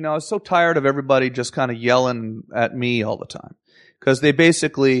 I was so tired of everybody just kind of yelling at me all the time. Because they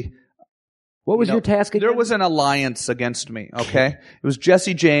basically... What was your task again? There was an alliance against me, okay? It was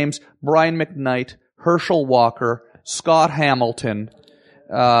Jesse James, Brian McKnight, Herschel Walker, Scott Hamilton,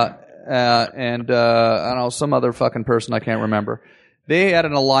 and I don't know, some other fucking person I can't remember. They had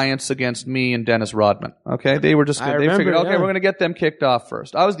an alliance against me and Dennis Rodman. Okay, they were just they figured, okay, we're going to get them kicked off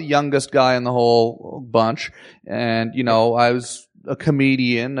first. I was the youngest guy in the whole bunch, and I was a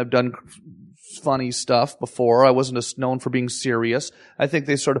comedian. I've done funny stuff before. I wasn't as known for being serious. I think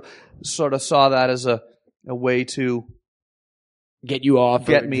they sort of saw that as a way to get you off,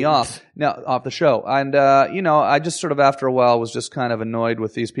 me off the show. And, I just sort of after a while was just kind of annoyed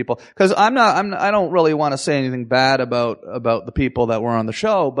with these people. Cause I don't really want to say anything bad about the people that were on the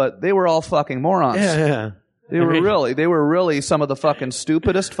show, but they were all fucking morons. Yeah. They were really some of the fucking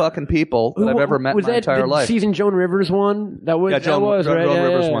stupidest fucking people that I've ever met in my entire life. Season Joan Rivers one? Joan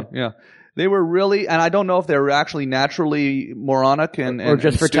Rivers one. Yeah. They were really, and I don't know if they were actually naturally moronic and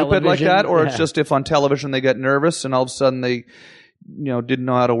just for stupid television. Like that, or it's just if on television they get nervous and all of a sudden they didn't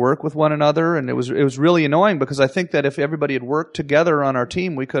know how to work with one another, and it was really annoying because I think that if everybody had worked together on our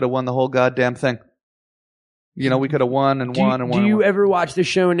team, we could have won the whole goddamn thing. We could have won and won and won. Do you and won. ever watch the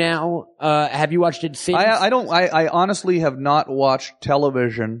show now? Have you watched it since? I don't. I honestly have not watched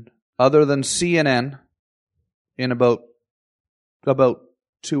television other than CNN in about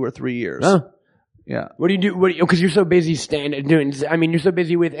 2 or 3 years. Oh. Yeah. What do you do? Because you're so busy doing. I mean, you're so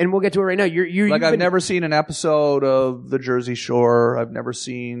busy with, and we'll get to it right now. I've never seen an episode of The Jersey Shore. I've never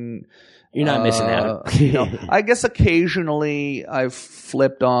seen. You're not missing out. I guess occasionally I've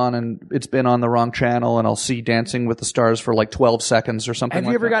flipped on and it's been on the wrong channel, and I'll see Dancing with the Stars for like 12 seconds or something. Have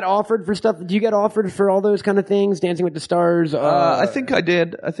you ever got offered for stuff? Do you get offered for all those kind of things? Dancing with the Stars? I think I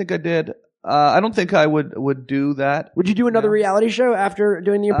did. I don't think I would do that. Would you do another reality show after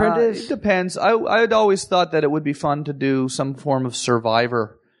doing The Apprentice? It depends. I'd always thought that it would be fun to do some form of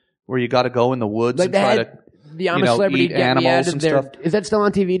Survivor where you got to go in the woods and try to I'm a Celebrity, eat get animals me out of and there. stuff. Is that still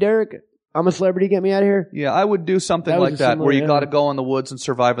on TV, Derek? I'm a Celebrity, get me out of here? Yeah, I would do something like that where you got to go in the woods and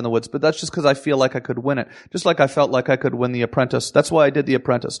survive in the woods. But that's just because I feel like I could win it. Just like I felt like I could win The Apprentice. That's why I did The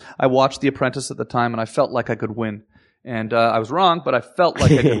Apprentice. I watched The Apprentice at the time and I felt like I could win. And I was wrong, but I felt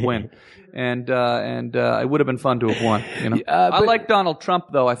like I could win. And it would have been fun to have won. I like Donald Trump,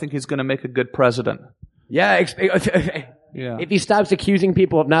 though. I think he's going to make a good president. Yeah. Yeah. If he stops accusing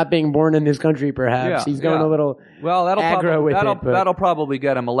people of not being born in this country, perhaps he's going a little that'll probably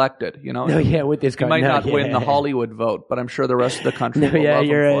get him elected. No, yeah, with this he might not win the Hollywood vote, but I'm sure the rest of the country will love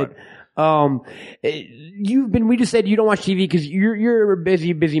him for it. We just said you don't watch TV because you're a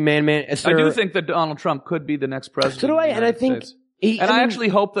busy man. Sir. I do think that Donald Trump could be the next president. So do I, and I think. I actually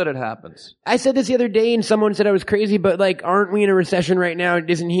hope that it happens. I said this the other day, and someone said I was crazy, but aren't we in a recession right now?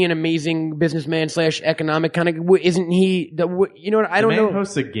 Isn't he an amazing businessman / economic kind of? Isn't he I don't know. The man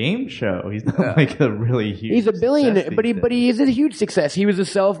hosts a game show. He's not a really huge. He's a billionaire, but he is a huge success. He was a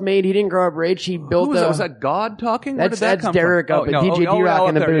self-made. He didn't grow up rich. He built. Was that God talking? Where did that come Derek from? up at DJ D-Rock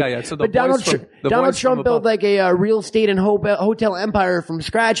in the booth. Yeah. So but Donald Trump built a real estate and hotel empire from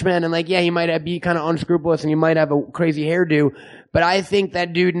scratch, man. And he might be kind of unscrupulous, and he might have a crazy hairdo. But I think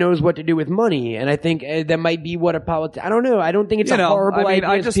that dude knows what to do with money, and I think that might be what a politician. I don't know. I don't think it's a horrible idea.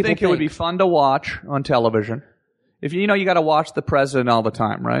 I just think it would be fun to watch on television. If you got to watch the president all the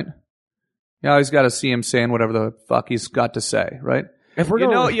time, right? You always got to see him saying whatever the fuck he's got to say, right? If we're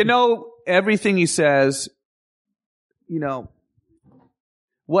everything he says.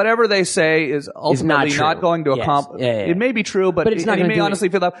 Whatever they say is ultimately not going to accomplish. It may be true, but it's not he may honestly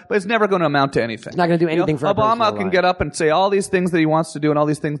feel that, but it's never going to amount to anything. It's not going to do anything for Obama can get up and say all these things that he wants to do and all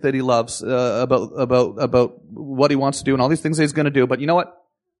these things that he loves about what he wants to do and all these things that he's going to do. But you know what?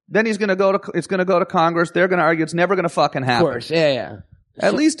 Then it's going to go to Congress. They're going to argue it's never going to fucking happen. Of course, yeah.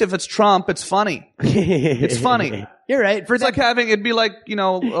 At least if it's Trump, it's funny. It's funny. You're right. It'd be like,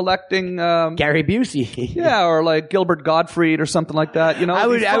 electing, Gary Busey. Yeah, or like Gilbert Gottfried or something like that. I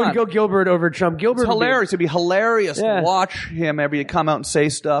would go Gilbert over Trump. Gilbert. It's hilarious. It'd be hilarious to watch him every come out and say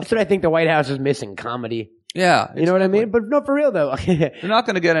stuff. That's what I think the White House is missing, comedy. Yeah. You know what I mean? But no, for real though. They're not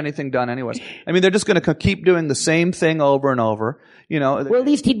going to get anything done anyways. I mean, they're just going to keep doing the same thing over and over. Well, at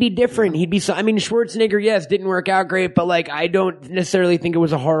least he'd be different. Schwarzenegger, yes, didn't work out great, but I don't necessarily think it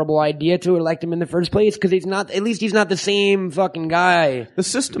was a horrible idea to elect him in the first place because he's not the same fucking guy. The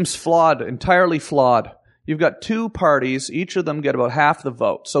system's flawed, entirely flawed. You've got two parties. Each of them get about half the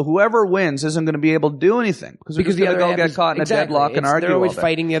vote. So whoever wins isn't going to be able to do anything because they're just going to go get caught in a deadlock and argue. They're always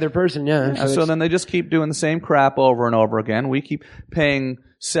fighting the other person, So then they just keep doing the same crap over and over again. We keep paying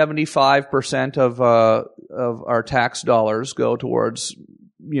 75% of our tax dollars go towards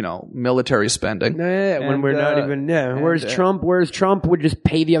military spending. When we're not even Whereas Trump would just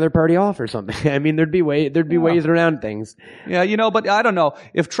pay the other party off or something. I mean, there'd be ways around things. Yeah, but I don't know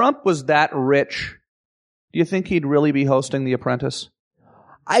if Trump was that rich. Do you think he'd really be hosting The Apprentice?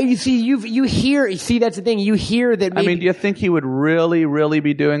 That's the thing. You hear that maybe... do you think he would really, really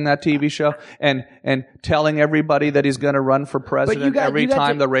be doing that TV show and telling everybody that he's going to run for president every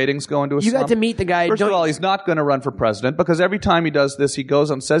time the ratings go into a slump? You got to meet the guy. First of all, he's not going to run for president because every time he does this, he goes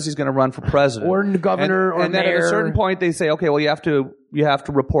and says he's going to run for president. Or governor or mayor. And then at a certain point, they say, okay, well, you have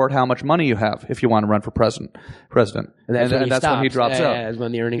to report how much money you have if you want to run for president. And that's when he drops out. Yeah, that's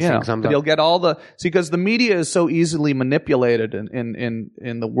when the earnings thing comes up. He'll get because the media is so easily manipulated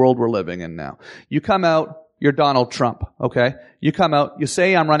in the world we're living in now. You come out, you're Donald Trump, okay? You come out, you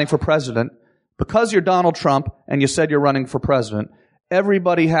say I'm running for president. Because you're Donald Trump and you said you're running for president,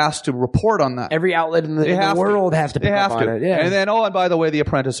 everybody has to report on that. Every outlet in the world has to pick up on it. Yeah. And then, and by the way, The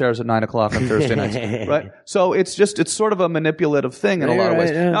Apprentice airs at 9:00 on Thursday nights. Right? So it's sort of a manipulative thing in a lot of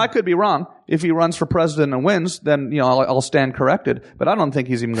ways. Yeah. Now, I could be wrong. if he runs for president and wins, then, I'll stand corrected. But I don't think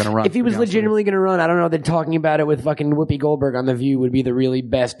he's even going to run. If he was legitimately going to run, I don't know that talking about it with fucking Whoopi Goldberg on The View would be the really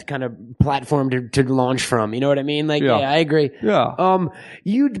best kind of platform to launch from. You know what I mean? Like, yeah I agree. Yeah.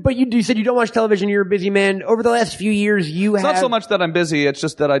 You said you don't watch television. You're a busy man. Over the last few years, It's not so much that I'm busy. It's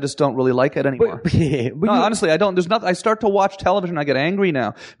just that I just don't really like it anymore. Honestly, I don't. I start to watch television. I get angry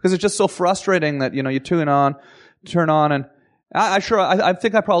now because it's just so frustrating that, you turn on and I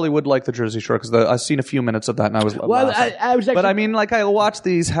think I probably would like the Jersey Shore because I've seen a few minutes of that and I was I was actually, but I mean, like I watch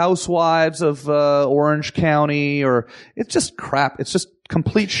these housewives of Orange County it's just crap. It's just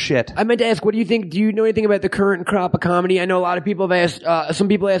complete shit. I meant to ask, what do you think? Do you know anything about the current crop of comedy? I know a lot of people have asked, some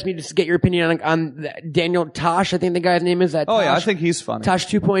people asked me to get your opinion on Daniel Tosh, I think the guy's name is that. Oh yeah, I think he's funny. Tosh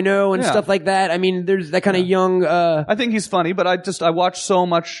 2.0 and stuff like that. I mean, there's that kind of young, I think he's funny, but I watch so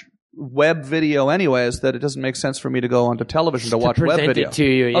much web video anyways that it doesn't make sense for me to go onto television to watch web video. It to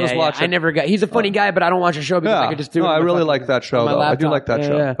you. Yeah, I'll just watch it. I never got. He's a funny guy, but I don't watch a show because I could just do it. No, I really like that show though. I do like that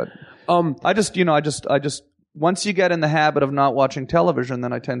show. Yeah. But I just once you get in the habit of not watching television,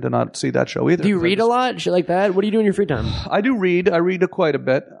 then I tend to not see that show either. Do you read a lot? Shit like that? What do you do in your free time? I do read. I read quite a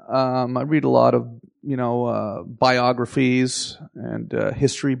bit. I read a lot of biographies and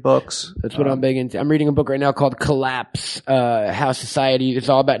history books. That's what I'm big into. I'm reading a book right now called Collapse, How Society, it's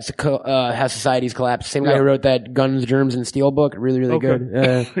all about how societies collapse. Same guy who wrote that Guns, Germs, and Steel book. Really, really good.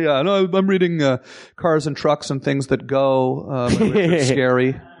 Yeah, no, I'm reading Cars and Trucks and Things That Go, by Richard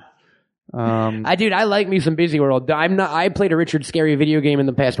Scarry. I like me some Busy World. I played a Richard Scarry video game in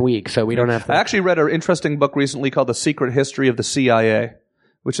the past week, so we don't have to. I actually read an interesting book recently called The Secret History of the CIA,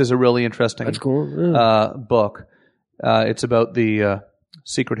 which is a really interesting That's cool. book. It's about the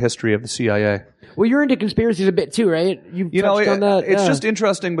secret history of the CIA. Well, you're into conspiracies a bit too, right? You've touched on that. It's just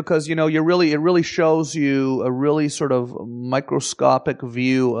interesting because, it really shows you a really sort of microscopic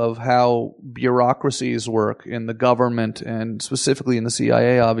view of how bureaucracies work in the government and specifically in the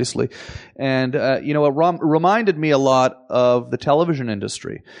CIA, obviously. And, it reminded me a lot of the television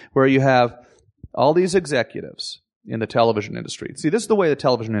industry where you have all these executives in the television industry. See, this is the way the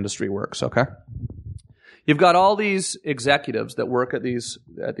television industry works, okay? You've got all these executives that work at these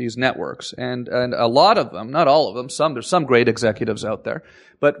networks, and a lot of them, not all of them, there's some great executives out there,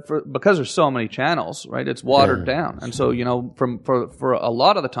 but because there's so many channels, right? It's watered down, and so for a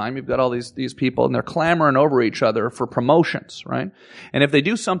lot of the time, you've got all these people, and they're clamoring over each other for promotions, right? And if they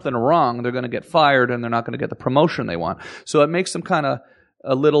do something wrong, they're going to get fired, and they're not going to get the promotion they want. So it makes them kind of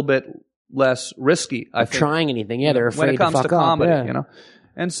a little bit less risky, I think. Trying anything, they're afraid when it comes to fuck to comedy, up,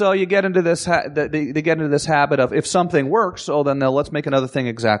 And so you get into this, they get into this habit of if something works, then let's make another thing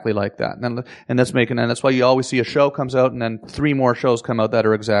exactly like that, and that's why you always see a show comes out and then 3 more shows come out that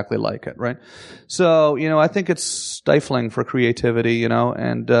are exactly like it, right? So I think it's stifling for creativity,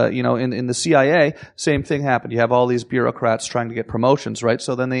 and in the CIA, same thing happened. You have all these bureaucrats trying to get promotions, right?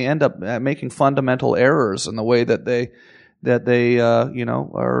 So then they end up making fundamental errors in the way that they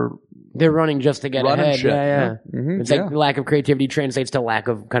are. They're running just to get ahead. Shit. Yeah. Mm-hmm. It's like lack of creativity translates to lack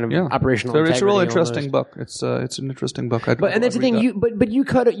of kind of operational integrity. It's a really interesting book. It's an interesting book. And that's the thing. You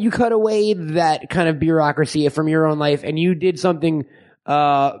cut away that kind of bureaucracy from your own life, and you did something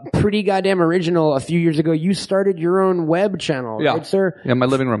pretty goddamn original a few years ago. You started your own web channel, right, sir? Yeah, my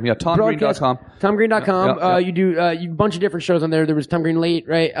living room. Yeah, TomGreen.com. TomGreen.com. You do a bunch of different shows on there. There was Tom Green Late,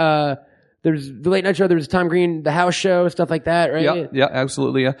 right? There's the Late Night Show. There was Tom Green, the House Show, stuff like that, right? Yeah,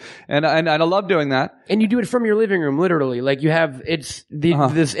 absolutely, yeah. And I love doing that. And you do it from your living room, literally. Like you have, this.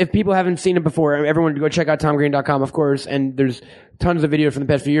 If people haven't seen it before, everyone go check out TomGreen.com, of course. And there's tons of video from the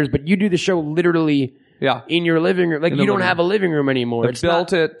past few years. But you do the show literally. Yeah. In your living room, like you don't have a living room anymore. I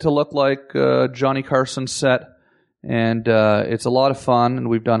built it to look like Johnny Carson's set. And it's a lot of fun, and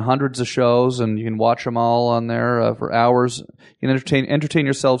we've done hundreds of shows, and you can watch them all on there for hours. You can entertain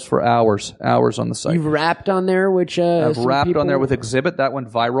yourselves for hours on the site. You've rapped on there, which I've rapped on there with Exhibit. That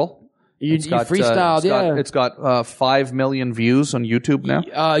went viral. You freestyled, It's got 5 million views on YouTube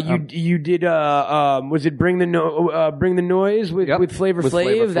now. You did was it Bring the Noise with Flavor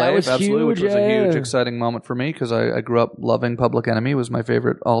Flav? That was absolutely, huge. Which was a huge, exciting moment for me because I grew up loving Public Enemy. It was my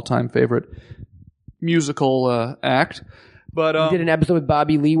all-time favorite musical act. But you did an episode with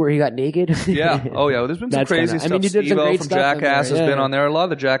Bobby Lee where he got naked. Yeah. Oh yeah. There's been some crazy stuff. You did some great from stuff Jackass has been on there. A lot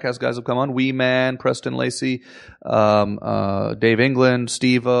of the Jackass guys have come on. Wee Man, Preston Lacey, Dave England,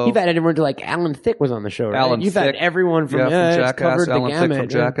 Steve-O. You've had everyone to like Alan Thicke was on the show, right? Alan You've Thicke, had everyone from Jackass. Alan Thicke from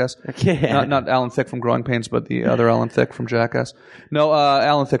Jackass. Yeah. Not Alan Thicke from Growing Pains, but the other Alan Thicke from Jackass. No,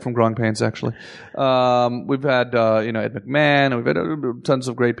 Alan Thicke from Growing Pains, actually. We've had Ed McMahon. We've had tons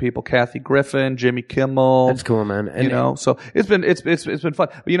of great people. Kathy Griffin, Jimmy Kimmel. That's cool, man. And so it's been fun.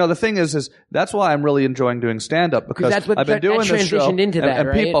 But the thing is that's why I'm really enjoying doing stand up, because that's what I've been doing that this show, transitioned into that, and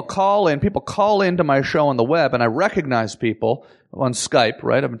right? people call into my show on the web, and I recognize people on Skype,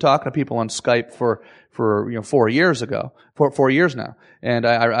 right? I've been talking to people on Skype for 4 years now, and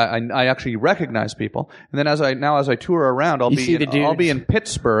I actually recognize people. And then as I tour around, I'll be in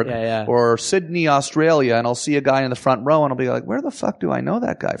Pittsburgh or Sydney, Australia, and I'll see a guy in the front row, and I'll be like, where the fuck do I know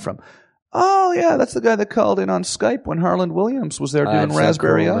that guy from? Oh yeah, that's the guy that called in on Skype when Harland Williams was there doing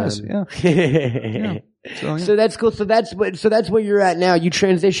Raspberry Eyes. Man. Yeah. So that's cool. So that's where you're at now. You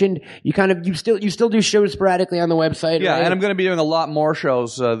transitioned. You still do shows sporadically on the website. Yeah, right? and I'm going to be doing a lot more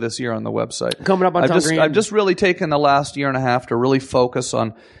shows this year on the website. Coming up on Tom Green. I've just really taken the last year and a half to really focus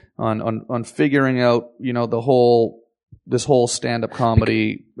on figuring out this whole stand-up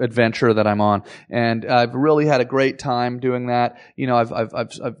comedy adventure that I'm on, and I've really had a great time doing that.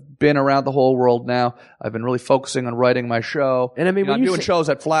 I've been around the whole world now. I've been really focusing on writing my show. And I mean, I'm doing shows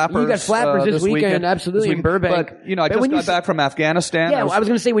at Flappers. You got Flappers this weekend, absolutely, in Burbank. But I just got back from Afghanistan. Yeah, I was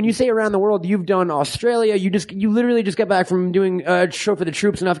going to say, when you say around the world, you've done Australia. You literally just got back from doing a show for the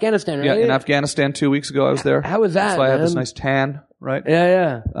troops in Afghanistan, right? Yeah, in Afghanistan 2 weeks ago I was there. How was that? That's why I had this man? nice tan. Right?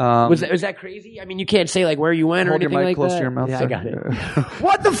 Yeah. Was that crazy? I mean, you can't say like where you went or anything like that. Hold your mic close to your mouth. Yeah, sir. I got it.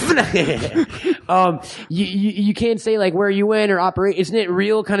 What the? You can't say like where you went or operate. Isn't it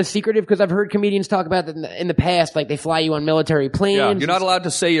real kind of secretive? Because I've heard comedians talk about that in the past. Like they fly you on military planes. Yeah, you're not allowed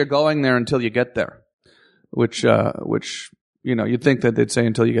to say you're going there until you get there, which you'd think that they'd say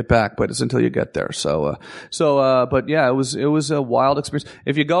until you get back, but it's until you get there. But yeah, it was a wild experience.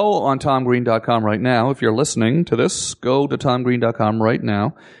 If you go on TomGreen.com right now, if you're listening to this, go to TomGreen.com right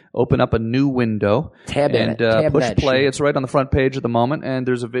now, open up a new window, and push play. It's right on the front page at the moment, and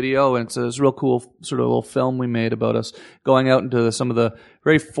there's a video, and it's a real cool sort of little film we made about us going out into some of the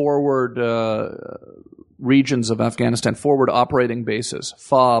very forward regions of Afghanistan, forward operating bases,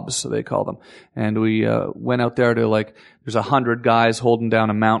 FOBs, they call them. And we went out there to there's 100 guys holding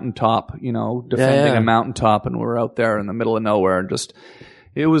down a mountaintop, defending a mountaintop, and we're out there in the middle of nowhere, and just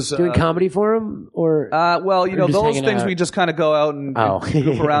it was doing comedy for them, or those things out? We just kind of go out and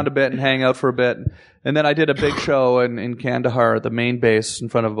goof around a bit and hang out for a bit. And then I did a big show in Kandahar at the main base in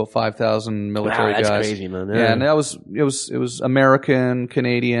front of about 5,000 military guys. That's crazy, man. Yeah, and it was American,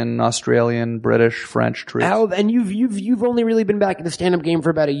 Canadian, Australian, British, French troops. And you've only really been back in the stand up game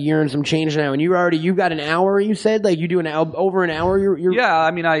for about a year and some change now, and you've got an hour. You said you do over an hour. You're yeah. I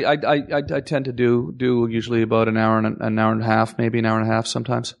mean, I tend to do usually about an hour and a half, maybe an hour and a half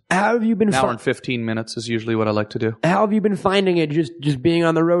sometimes. How have you been? An hour and 15 minutes is usually what I like to do. How have you been finding it? Just being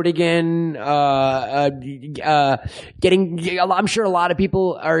on the road again. I'm sure a lot of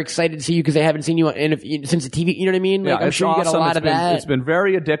people are excited to see you because they haven't seen you since the TV. You know what I mean? Yeah, I'm sure you get a lot of that. It's been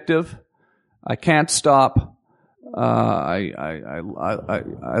very addictive. I can't stop. I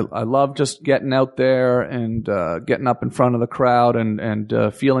love just getting out there and getting up in front of the crowd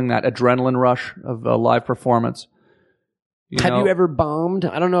and feeling that adrenaline rush of a live performance. Have you ever bombed?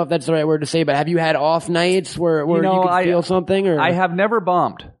 I don't know if that's the right word to say, but have you had off nights where you could feel something? Or? I have never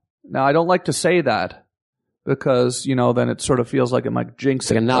bombed. Now, I don't like to say that because, then it sort of feels like it might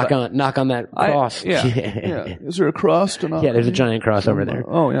jinx it. Like a knock on that cross. Yeah. Is there a cross to knock? Yeah, there's a giant cross over there.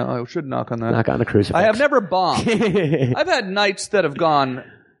 Oh, yeah, I should knock on that. Knock on the crucifix. I have never bombed. I've had nights that have gone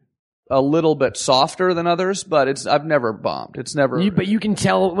a little bit softer than others, but I've never bombed. It's never. But you can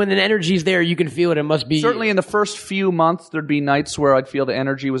tell when the energy's there, you can feel it. It must be. Certainly in the first few months, there'd be nights where I'd feel the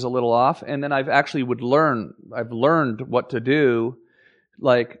energy was a little off, and then I've learned what to do.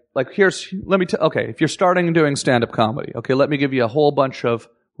 If you're starting doing stand-up comedy, okay, let me give you a whole bunch of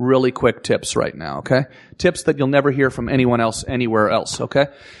really quick tips right now, okay? Tips that you'll never hear from anyone else anywhere else, okay?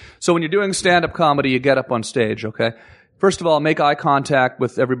 So when you're doing stand-up comedy, you get up on stage, okay? First of all, make eye contact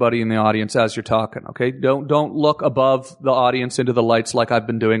with everybody in the audience as you're talking, okay? Don't look above the audience into the lights like I've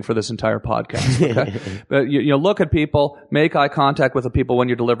been doing for this entire podcast, okay? But you look at people, make eye contact with the people when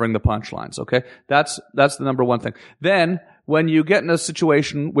you're delivering the punchlines, okay? That's the number one thing. Then, when you get in a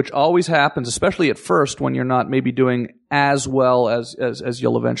situation, which always happens, especially at first when you're not maybe doing as well as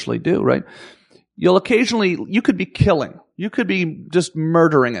you'll eventually do, right? You could be killing. You could be just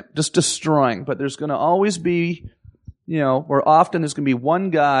murdering it, just destroying, but there's going to always be, or often there's going to be one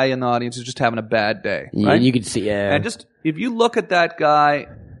guy in the audience who's just having a bad day, right? And you can see, And just, if you look at that guy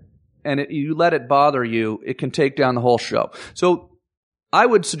and you let it bother you, it can take down the whole show. So, I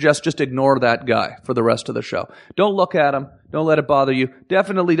would suggest just ignore that guy for the rest of the show. Don't look at him. Don't let it bother you.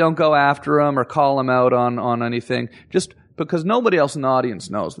 Definitely don't go after him or call him out on anything. Just because nobody else in the audience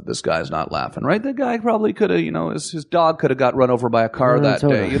knows that this guy's not laughing, right? The guy probably could have, his dog could have got run over by a car that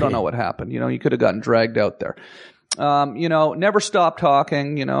day. You don't know what happened. He could have gotten dragged out there. Never stop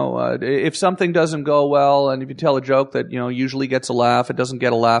talking. If something doesn't go well, and if you tell a joke that usually gets a laugh, it doesn't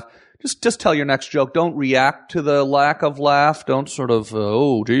get a laugh. Just tell your next joke. Don't react to the lack of laugh. Don't sort of,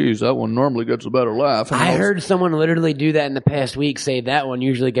 oh, geez, that one normally gets a better laugh. I heard someone literally do that in the past week. Say that one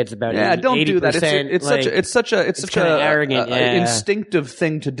usually gets about 80%. Don't do that. It's such a arrogant, instinctive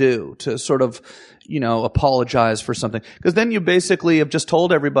thing to do, to sort of apologize for something, because then you basically have just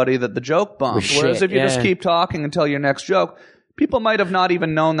told everybody that the joke bombed. Whereas if you just keep talking and tell your next joke, people might have not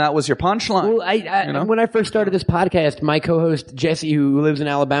even known that was your punchline. Well, when I first started this podcast, my co-host Jesse, who lives in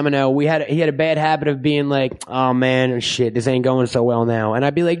Alabama now, he had a bad habit of being like, "Oh man, shit, this ain't going so well now," and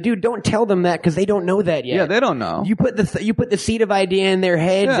I'd be like, "Dude, don't tell them that, because they don't know that yet." Yeah, they don't know. You put the seed of idea in their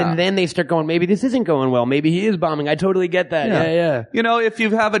heads, and then they start going, "Maybe this isn't going well. Maybe he is bombing." I totally get that. Yeah. If you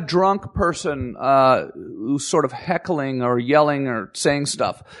have a drunk person who's sort of heckling or yelling or saying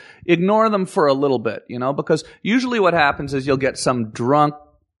stuff, ignore them for a little bit, because usually what happens is you'll get some drunk.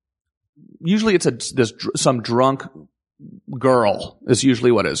 Usually it's some drunk girl is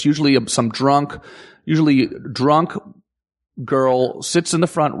usually what it is. Usually drunk girl sits in the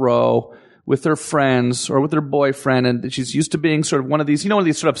front row with her friends or with her boyfriend, and she's used to being sort of one of these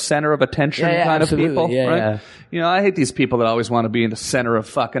sort of center of attention kind of people, right? Yeah. I hate these people that always want to be in the center of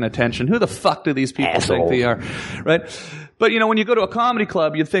fucking attention. Who the fuck do these people think they are, right? But when you go to a comedy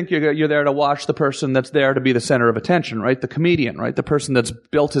club, you think you're there to watch the person that's there to be the center of attention, right? The comedian, right? The person that's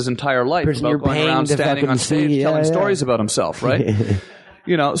built his entire life about going around standing on stage telling stories about himself, right?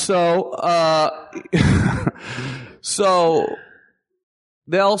 So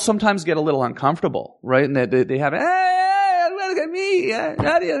they'll sometimes get a little uncomfortable, right? And they have, hey, look at me,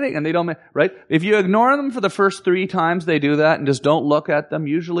 how do you think? And they don't, right? If you ignore them for the first 3 times they do that and just don't look at them,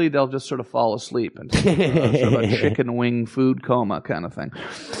 usually they'll just sort of fall asleep and sort of a chicken wing food coma kind of thing.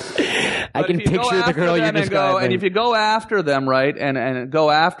 I can picture the girl you described. And if you go after them, right, and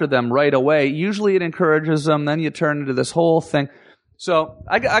go after them right away, usually it encourages them. Then you turn into this whole thing. So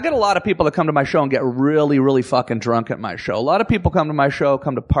I get a lot of people that come to my show and get really, really fucking drunk at my show. A lot of people come to my show,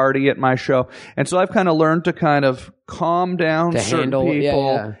 come to party at my show. And so I've kind of learned to kind of calm down certain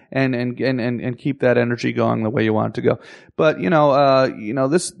people and keep that energy going the way you want it to go. But,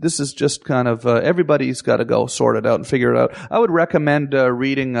 this is just kind of, everybody's got to go sort it out and figure it out. I would recommend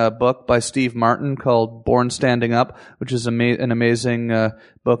reading a book by Steve Martin called Born Standing Up, which is an amazing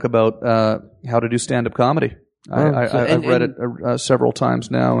book about how to do stand-up comedy. I've read it several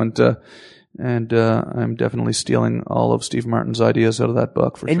times now, and I'm definitely stealing all of Steve Martin's ideas out of that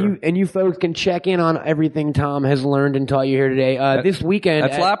book for sure. You folks can check in on everything Tom has learned and taught you here today. This weekend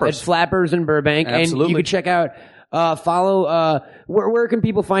at Flappers in Burbank. Absolutely. And you can check out, follow, where can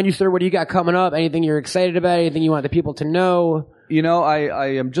people find you, sir? What do you got coming up? Anything you're excited about? Anything you want the people to know?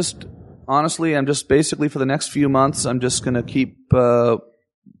 I am just, honestly, basically for the next few months, I'm just going to keep,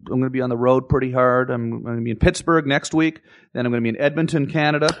 I'm going to be on the road pretty hard. I'm going to be in Pittsburgh next week. Then I'm going to be in Edmonton,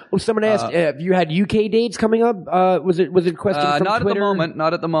 Canada. Oh, someone asked, have you had UK dates coming up? Was it a question from not Twitter?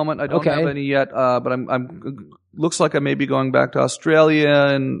 Not at the moment. I don't have any yet. But I'm looks like I may be going back to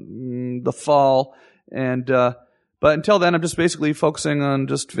Australia in the fall. And, but until then, I'm just basically focusing on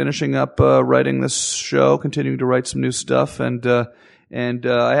just finishing up, writing this show, continuing to write some new stuff. And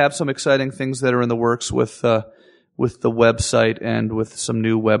I have some exciting things that are in the works with the website and with some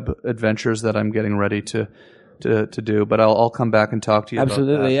new web adventures that I'm getting ready to do. But I'll come back and talk to you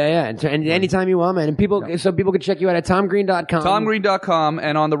Absolutely, about that. And anytime you want, man. And so people can check you out at TomGreen.com. TomGreen.com,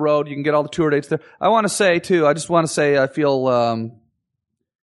 and on the road, you can get all the tour dates there. I want to say, too, I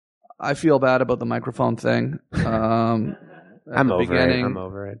feel bad about the microphone thing. I'm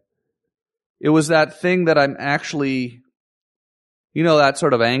over it. It was that thing that I'm actually... that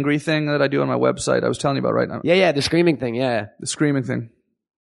sort of angry thing that I do on my website I was telling you about right now? Yeah, the screaming thing, yeah. The screaming thing.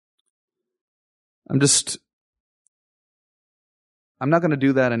 I'm not going to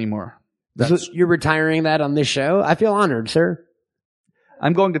do that anymore. So you're retiring that on this show? I feel honored, sir.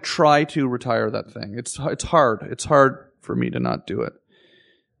 I'm going to try to retire that thing. It's hard. It's hard for me to not do it.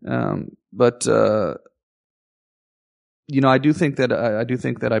 But I do think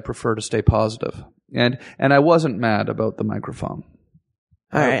that I prefer to stay positive. And I wasn't mad about the microphone.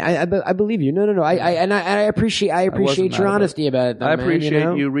 All right, I believe you. No. I appreciate your honesty about it. Though, I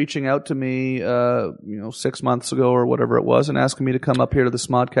appreciate you reaching out to me, 6 months ago or whatever it was, and asking me to come up here to the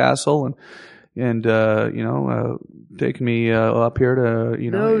Smodcastle and taking me up here to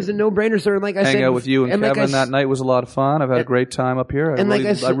No, it was a no-brainer, sir. Like I said, hang out with you and Kevin that night was a lot of fun. I've had a great time up here.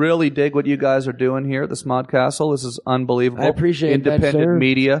 I really dig what you guys are doing here at the Smodcastle. This is unbelievable. I appreciate independent that, sir.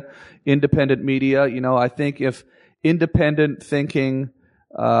 Independent media. I think if independent thinking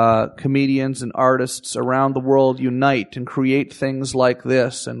comedians and artists around the world unite and create things like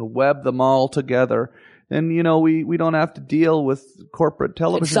this and web them all together, then, we don't have to deal with corporate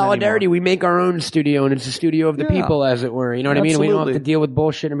television It's solidarity. anymore. We make our own studio, and it's a studio of the people, as it were. You know what I mean? We don't have to deal with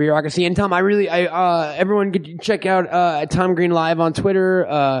bullshit and bureaucracy. And Tom, everyone could check out Tom Green Live on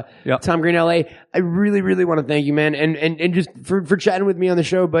Twitter, Tom Green LA. I really, really want to thank you, man, and just for chatting with me on the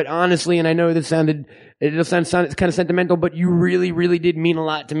show. But honestly, and I know it sounds kind of sentimental, but you really, really did mean a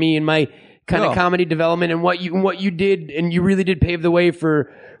lot to me in my kind of comedy development and what you did, and you really did pave the way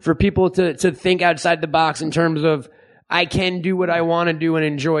for people to think outside the box in terms of I can do what I want to do and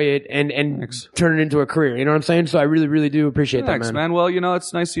enjoy it and turn it into a career. You know what I'm saying? So I really, really do appreciate that, man. Thanks, man. Well,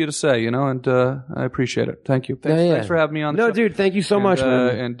 it's nice of you to say, and I appreciate it. Thank you. Thanks for having me on the show. No, dude, thank you so much,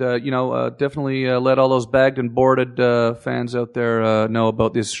 man. And, definitely let all those bagged and boarded fans out there know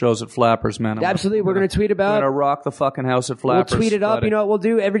about these shows at Flappers, man. Absolutely. We're going to tweet about it. We're going to rock the fucking house at Flappers. We'll tweet it up. buddy. You know what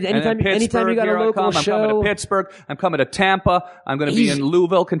we'll do? Anytime you got a local show. I'm coming to Pittsburgh. I'm coming to Tampa. I'm going to be in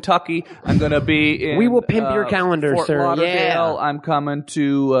Louisville, Kentucky. I'm going to be in We will pimp your calendar, Fort sir. Lauderdale. Yeah. I'm coming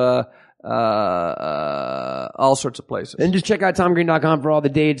to all sorts of places. And just check out TomGreen.com for all the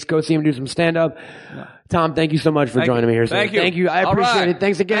dates. Go see him do some stand-up. Yeah. Tom, thank you so much for joining me here. Thank you. Thank you. I appreciate it.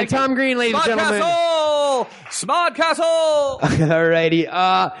 Thanks again. Tom Green, ladies and gentlemen. Smodcastle!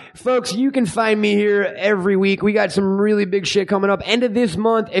 Alrighty. Folks, you can find me here every week. We got some really big shit coming up. End of this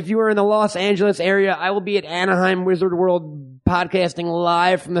month, if you are in the Los Angeles area, I will be at Anaheim Wizard World podcasting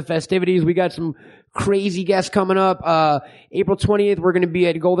live from the festivities. We got some crazy guests coming up. April 20th, we're going to be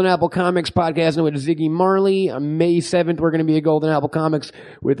at Golden Apple Comics podcasting with Ziggy Marley. On May 7th, we're going to be at Golden Apple Comics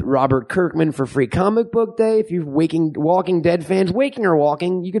with Robert Kirkman for Free Comic Book Day. If you're Walking Dead fans, waking or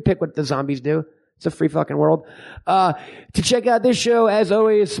walking, you can pick what the zombies do. It's a free fucking world. To check out this show, as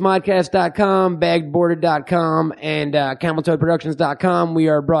always, smodcast.com, baggedboarded.com, and cameltoadproductions.com. We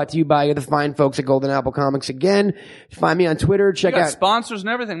are brought to you by the fine folks at Golden Apple Comics again. Find me on Twitter. Check out sponsors and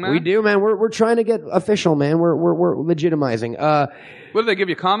everything, man. We do, man. We're trying to get official, man. We're legitimizing. What do they give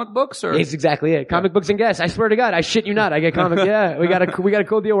you? Comic books or? That's exactly it. Comic books and guests. I swear to God, I shit you not. I get comic. Yeah, we got a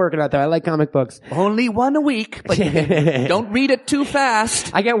cool deal working out there. I like comic books. Only one a week, but don't read it too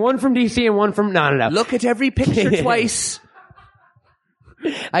fast. I get one from DC and one from no. Look at every picture twice.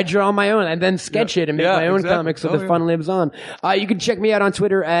 I draw my own and then sketch it and make my own comics so the fun lives on. You can check me out on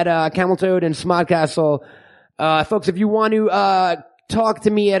Twitter at Cameltoad and Smodcastle. Folks, if you want to talk to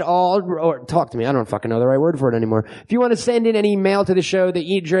me at all, or talk to me, I don't fucking know the right word for it anymore. If you want to send in any mail to the show, the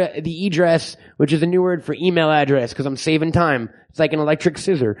e-dress, which is a new word for email address, because I'm saving time. It's like an electric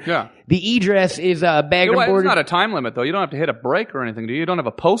scissor. Yeah. The e-dress is bagged and boarded. It's not a time limit, though. You don't have to hit a break or anything, do you? You don't have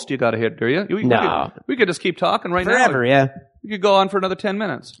a post you got to hit, do you? No. We could just keep talking right now. Forever, yeah. We could go on for another 10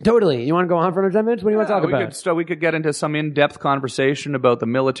 minutes. Totally. You want to go on for another 10 minutes? What do you want to talk about? We could get into some in-depth conversation about the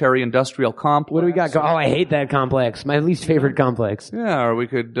military-industrial complex. What do we got? I hate that complex. My least favorite complex. Yeah, or we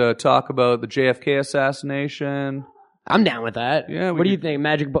could talk about the JFK assassination. I'm down with that. Yeah. What do you think?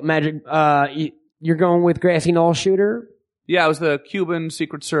 Magic, you're going with Grassy Knoll shooter? Yeah, it was the Cuban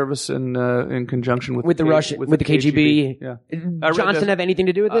Secret Service in conjunction with the Russian, with the KGB. Yeah. Johnson have anything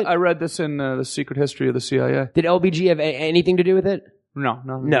to do with it? I read this in the Secret History of the CIA. Did LBG have anything to do with it?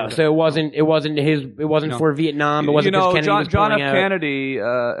 No. So it wasn't for Vietnam. It wasn't because Kennedy was John F. out. Kennedy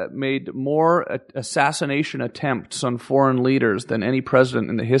made more assassination attempts on foreign leaders than any president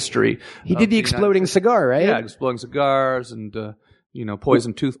in the history. He did the exploding cigar, right? Yeah, exploding cigars and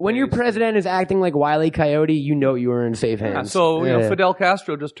poison toothpaste. When your president is acting like Wile E. Coyote, you know you are in safe hands. So Fidel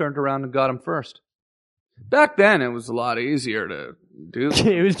Castro just turned around and got him first. Back then, it was a lot easier to do.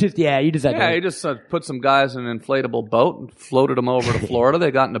 It was just, you just had to. He just put some guys in an inflatable boat and floated them over to Florida.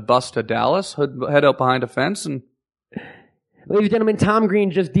 They got in a bus to Dallas, head out behind a fence, and... Ladies and gentlemen, Tom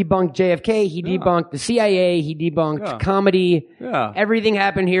Green just debunked JFK. He debunked the CIA. He debunked comedy. Yeah. Everything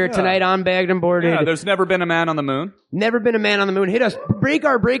happened here tonight on Bagged and Boarded. Yeah, there's never been a man on the moon. Never been a man on the moon. Hit us. Break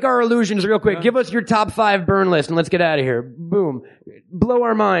our illusions real quick. Give us your top 5 burn list and let's get out of here. Boom. Blow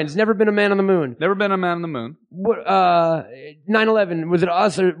our minds. Never been a man on the moon. Never been a man on the moon. What, 9/11, was it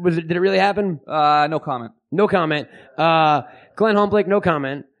us or did it really happen? No comment. No comment. Glenn Humblick, no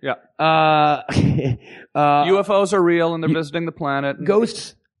comment. Yeah. UFOs are real and they're visiting the planet.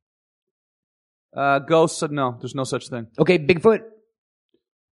 Ghosts? Ghosts, no. There's no such thing. Okay, Bigfoot?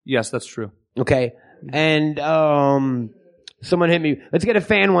 Yes, that's true. Okay. And, someone hit me. Let's get a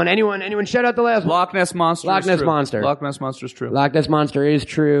fan one. Anyone shout out the last one. Loch Ness Monster Loch Ness Monster. Loch Ness Monster is true. Loch Ness Monster is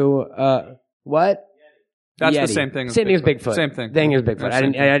true. What? That's Yeti. the same thing. Same thing as Bigfoot. Same thing. Thing as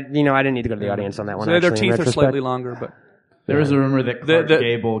Bigfoot. Yeah, I didn't need to go to the audience on that one. So their actually, teeth are slightly longer, but there was a rumor that Clark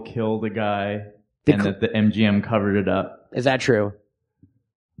Gable killed a guy and that the MGM covered it up. Is that true?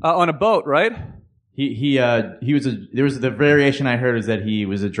 On a boat, right? He was there was the variation I heard is that he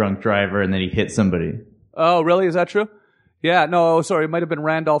was a drunk driver and then he hit somebody. Oh, really? Is that true? Yeah, no, sorry, it might have been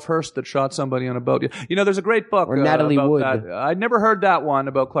Randolph Hearst that shot somebody on a boat. You know, there's a great book Or Natalie about Wood. that. I'd never heard that one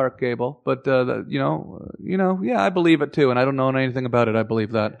about Clark Gable, but yeah, I believe it too, and I don't know anything about it. I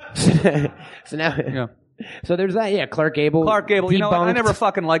believe that. So now, Yeah. so there's that. Yeah, Clark Gable. Clark Gable, you know, I debunked. never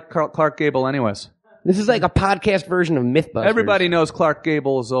fucking liked Clark Gable, anyways. This is like a podcast version of MythBusters. Everybody knows Clark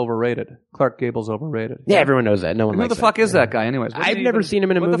Gable is overrated. Clark Gable's overrated. Yeah, everyone knows that. No one. Who likes the fuck that. is that guy, anyways? What I've did he never even- seen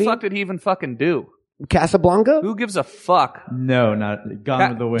him in a what movie. What the fuck did he even fucking do? Casablanca? Who gives a fuck? No, not Gone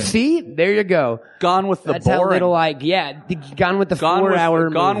with the Wind. See, there you go. Gone with the That's boring. how little Gone with the Gone with 4-hour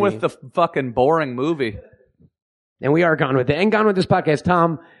the, Gone movie. with the fucking boring movie. And we are gone with it. And gone with this podcast.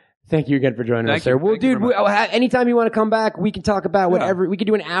 Tom, thank you again for joining us, sir. Well, Thank you dude, very much. anytime you want to come back, we can talk about whatever. We could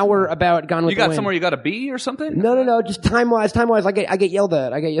do an hour about Gone with You the got Wind. somewhere you got to be or something? No. Just time-wise, I get yelled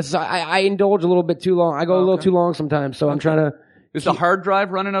at. I indulge a little bit too long. I go a little too long sometimes, so I'm trying to Is the hard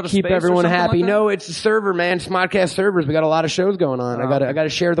drive running out of keep space? everyone or something happy. like that? No, it's the server, man. Smodcast servers. We got a lot of shows going on. I got to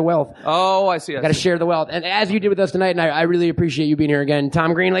share the wealth. Oh, I see. I got to share the wealth. And as you did with us tonight, and I really appreciate you being here again.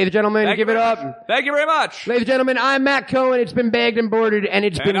 Tom Green, ladies and gentlemen, Thank give you it very up. much. Thank you very much. Ladies and gentlemen, I'm Matt Cohen. It's been bagged and boarded, and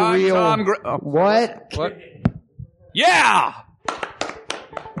it's been I'm real. Tom What? What? Yeah!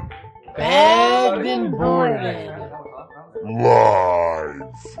 Bagged and boarded.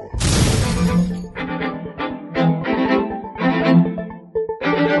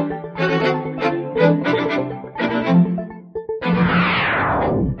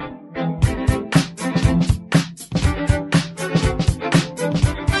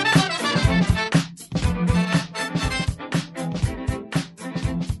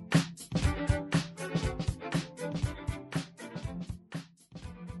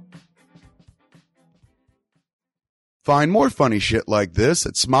 Find more funny shit like this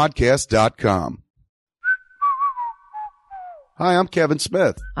at smodcast.com. Hi, I'm Kevin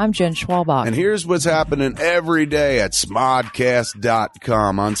Smith. I'm Jen Schwalbach. And here's what's happening every day at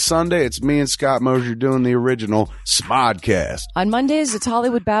smodcast.com. On Sunday, it's me and Scott Mosier doing the original Smodcast. On Mondays, it's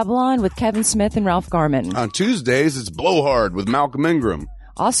Hollywood Babylon with Kevin Smith and Ralph Garman. On Tuesdays, it's Blowhard with Malcolm Ingram.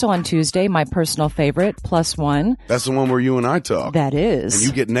 Also on Tuesday, my personal favorite, Plus One. That's the one where you and I talk. That is. And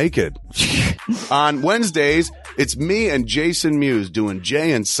you get naked. On Wednesdays, it's me and Jason Mewes doing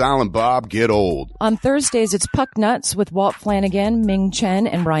Jay and Silent Bob Get Old. On Thursdays, it's Puck Nuts with Walt Flanagan, Ming Chen,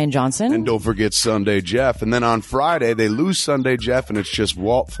 and Brian Johnson. And don't forget Sunday Jeff. And then on Friday, they lose Sunday Jeff, and it's just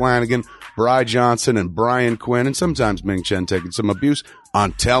Walt Flanagan, Bri Johnson, and Brian Quinn, and sometimes Ming Chen taking some abuse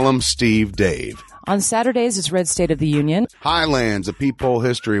on Tell 'em Steve Dave. On Saturdays, it's Red State of the Union. Highlands, A Peephole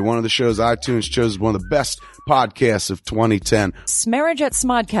History, one of the shows iTunes chose as one of the best podcasts of 2010. Marriage at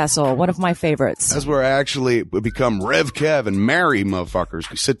Smodcastle, one of my favorites. That's where I actually become Rev Kev and marry motherfuckers.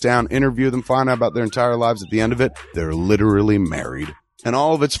 We sit down, interview them, find out about their entire lives. At the end of it, they're literally married. And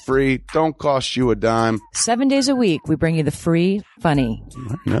all of it's free. Don't cost you a dime. 7 days a week, we bring you the free funny.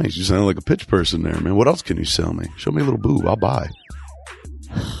 Very nice. You sound like a pitch person there, man. What else can you sell me? Show me a little boob. I'll buy.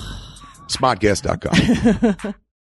 Smodcast.com.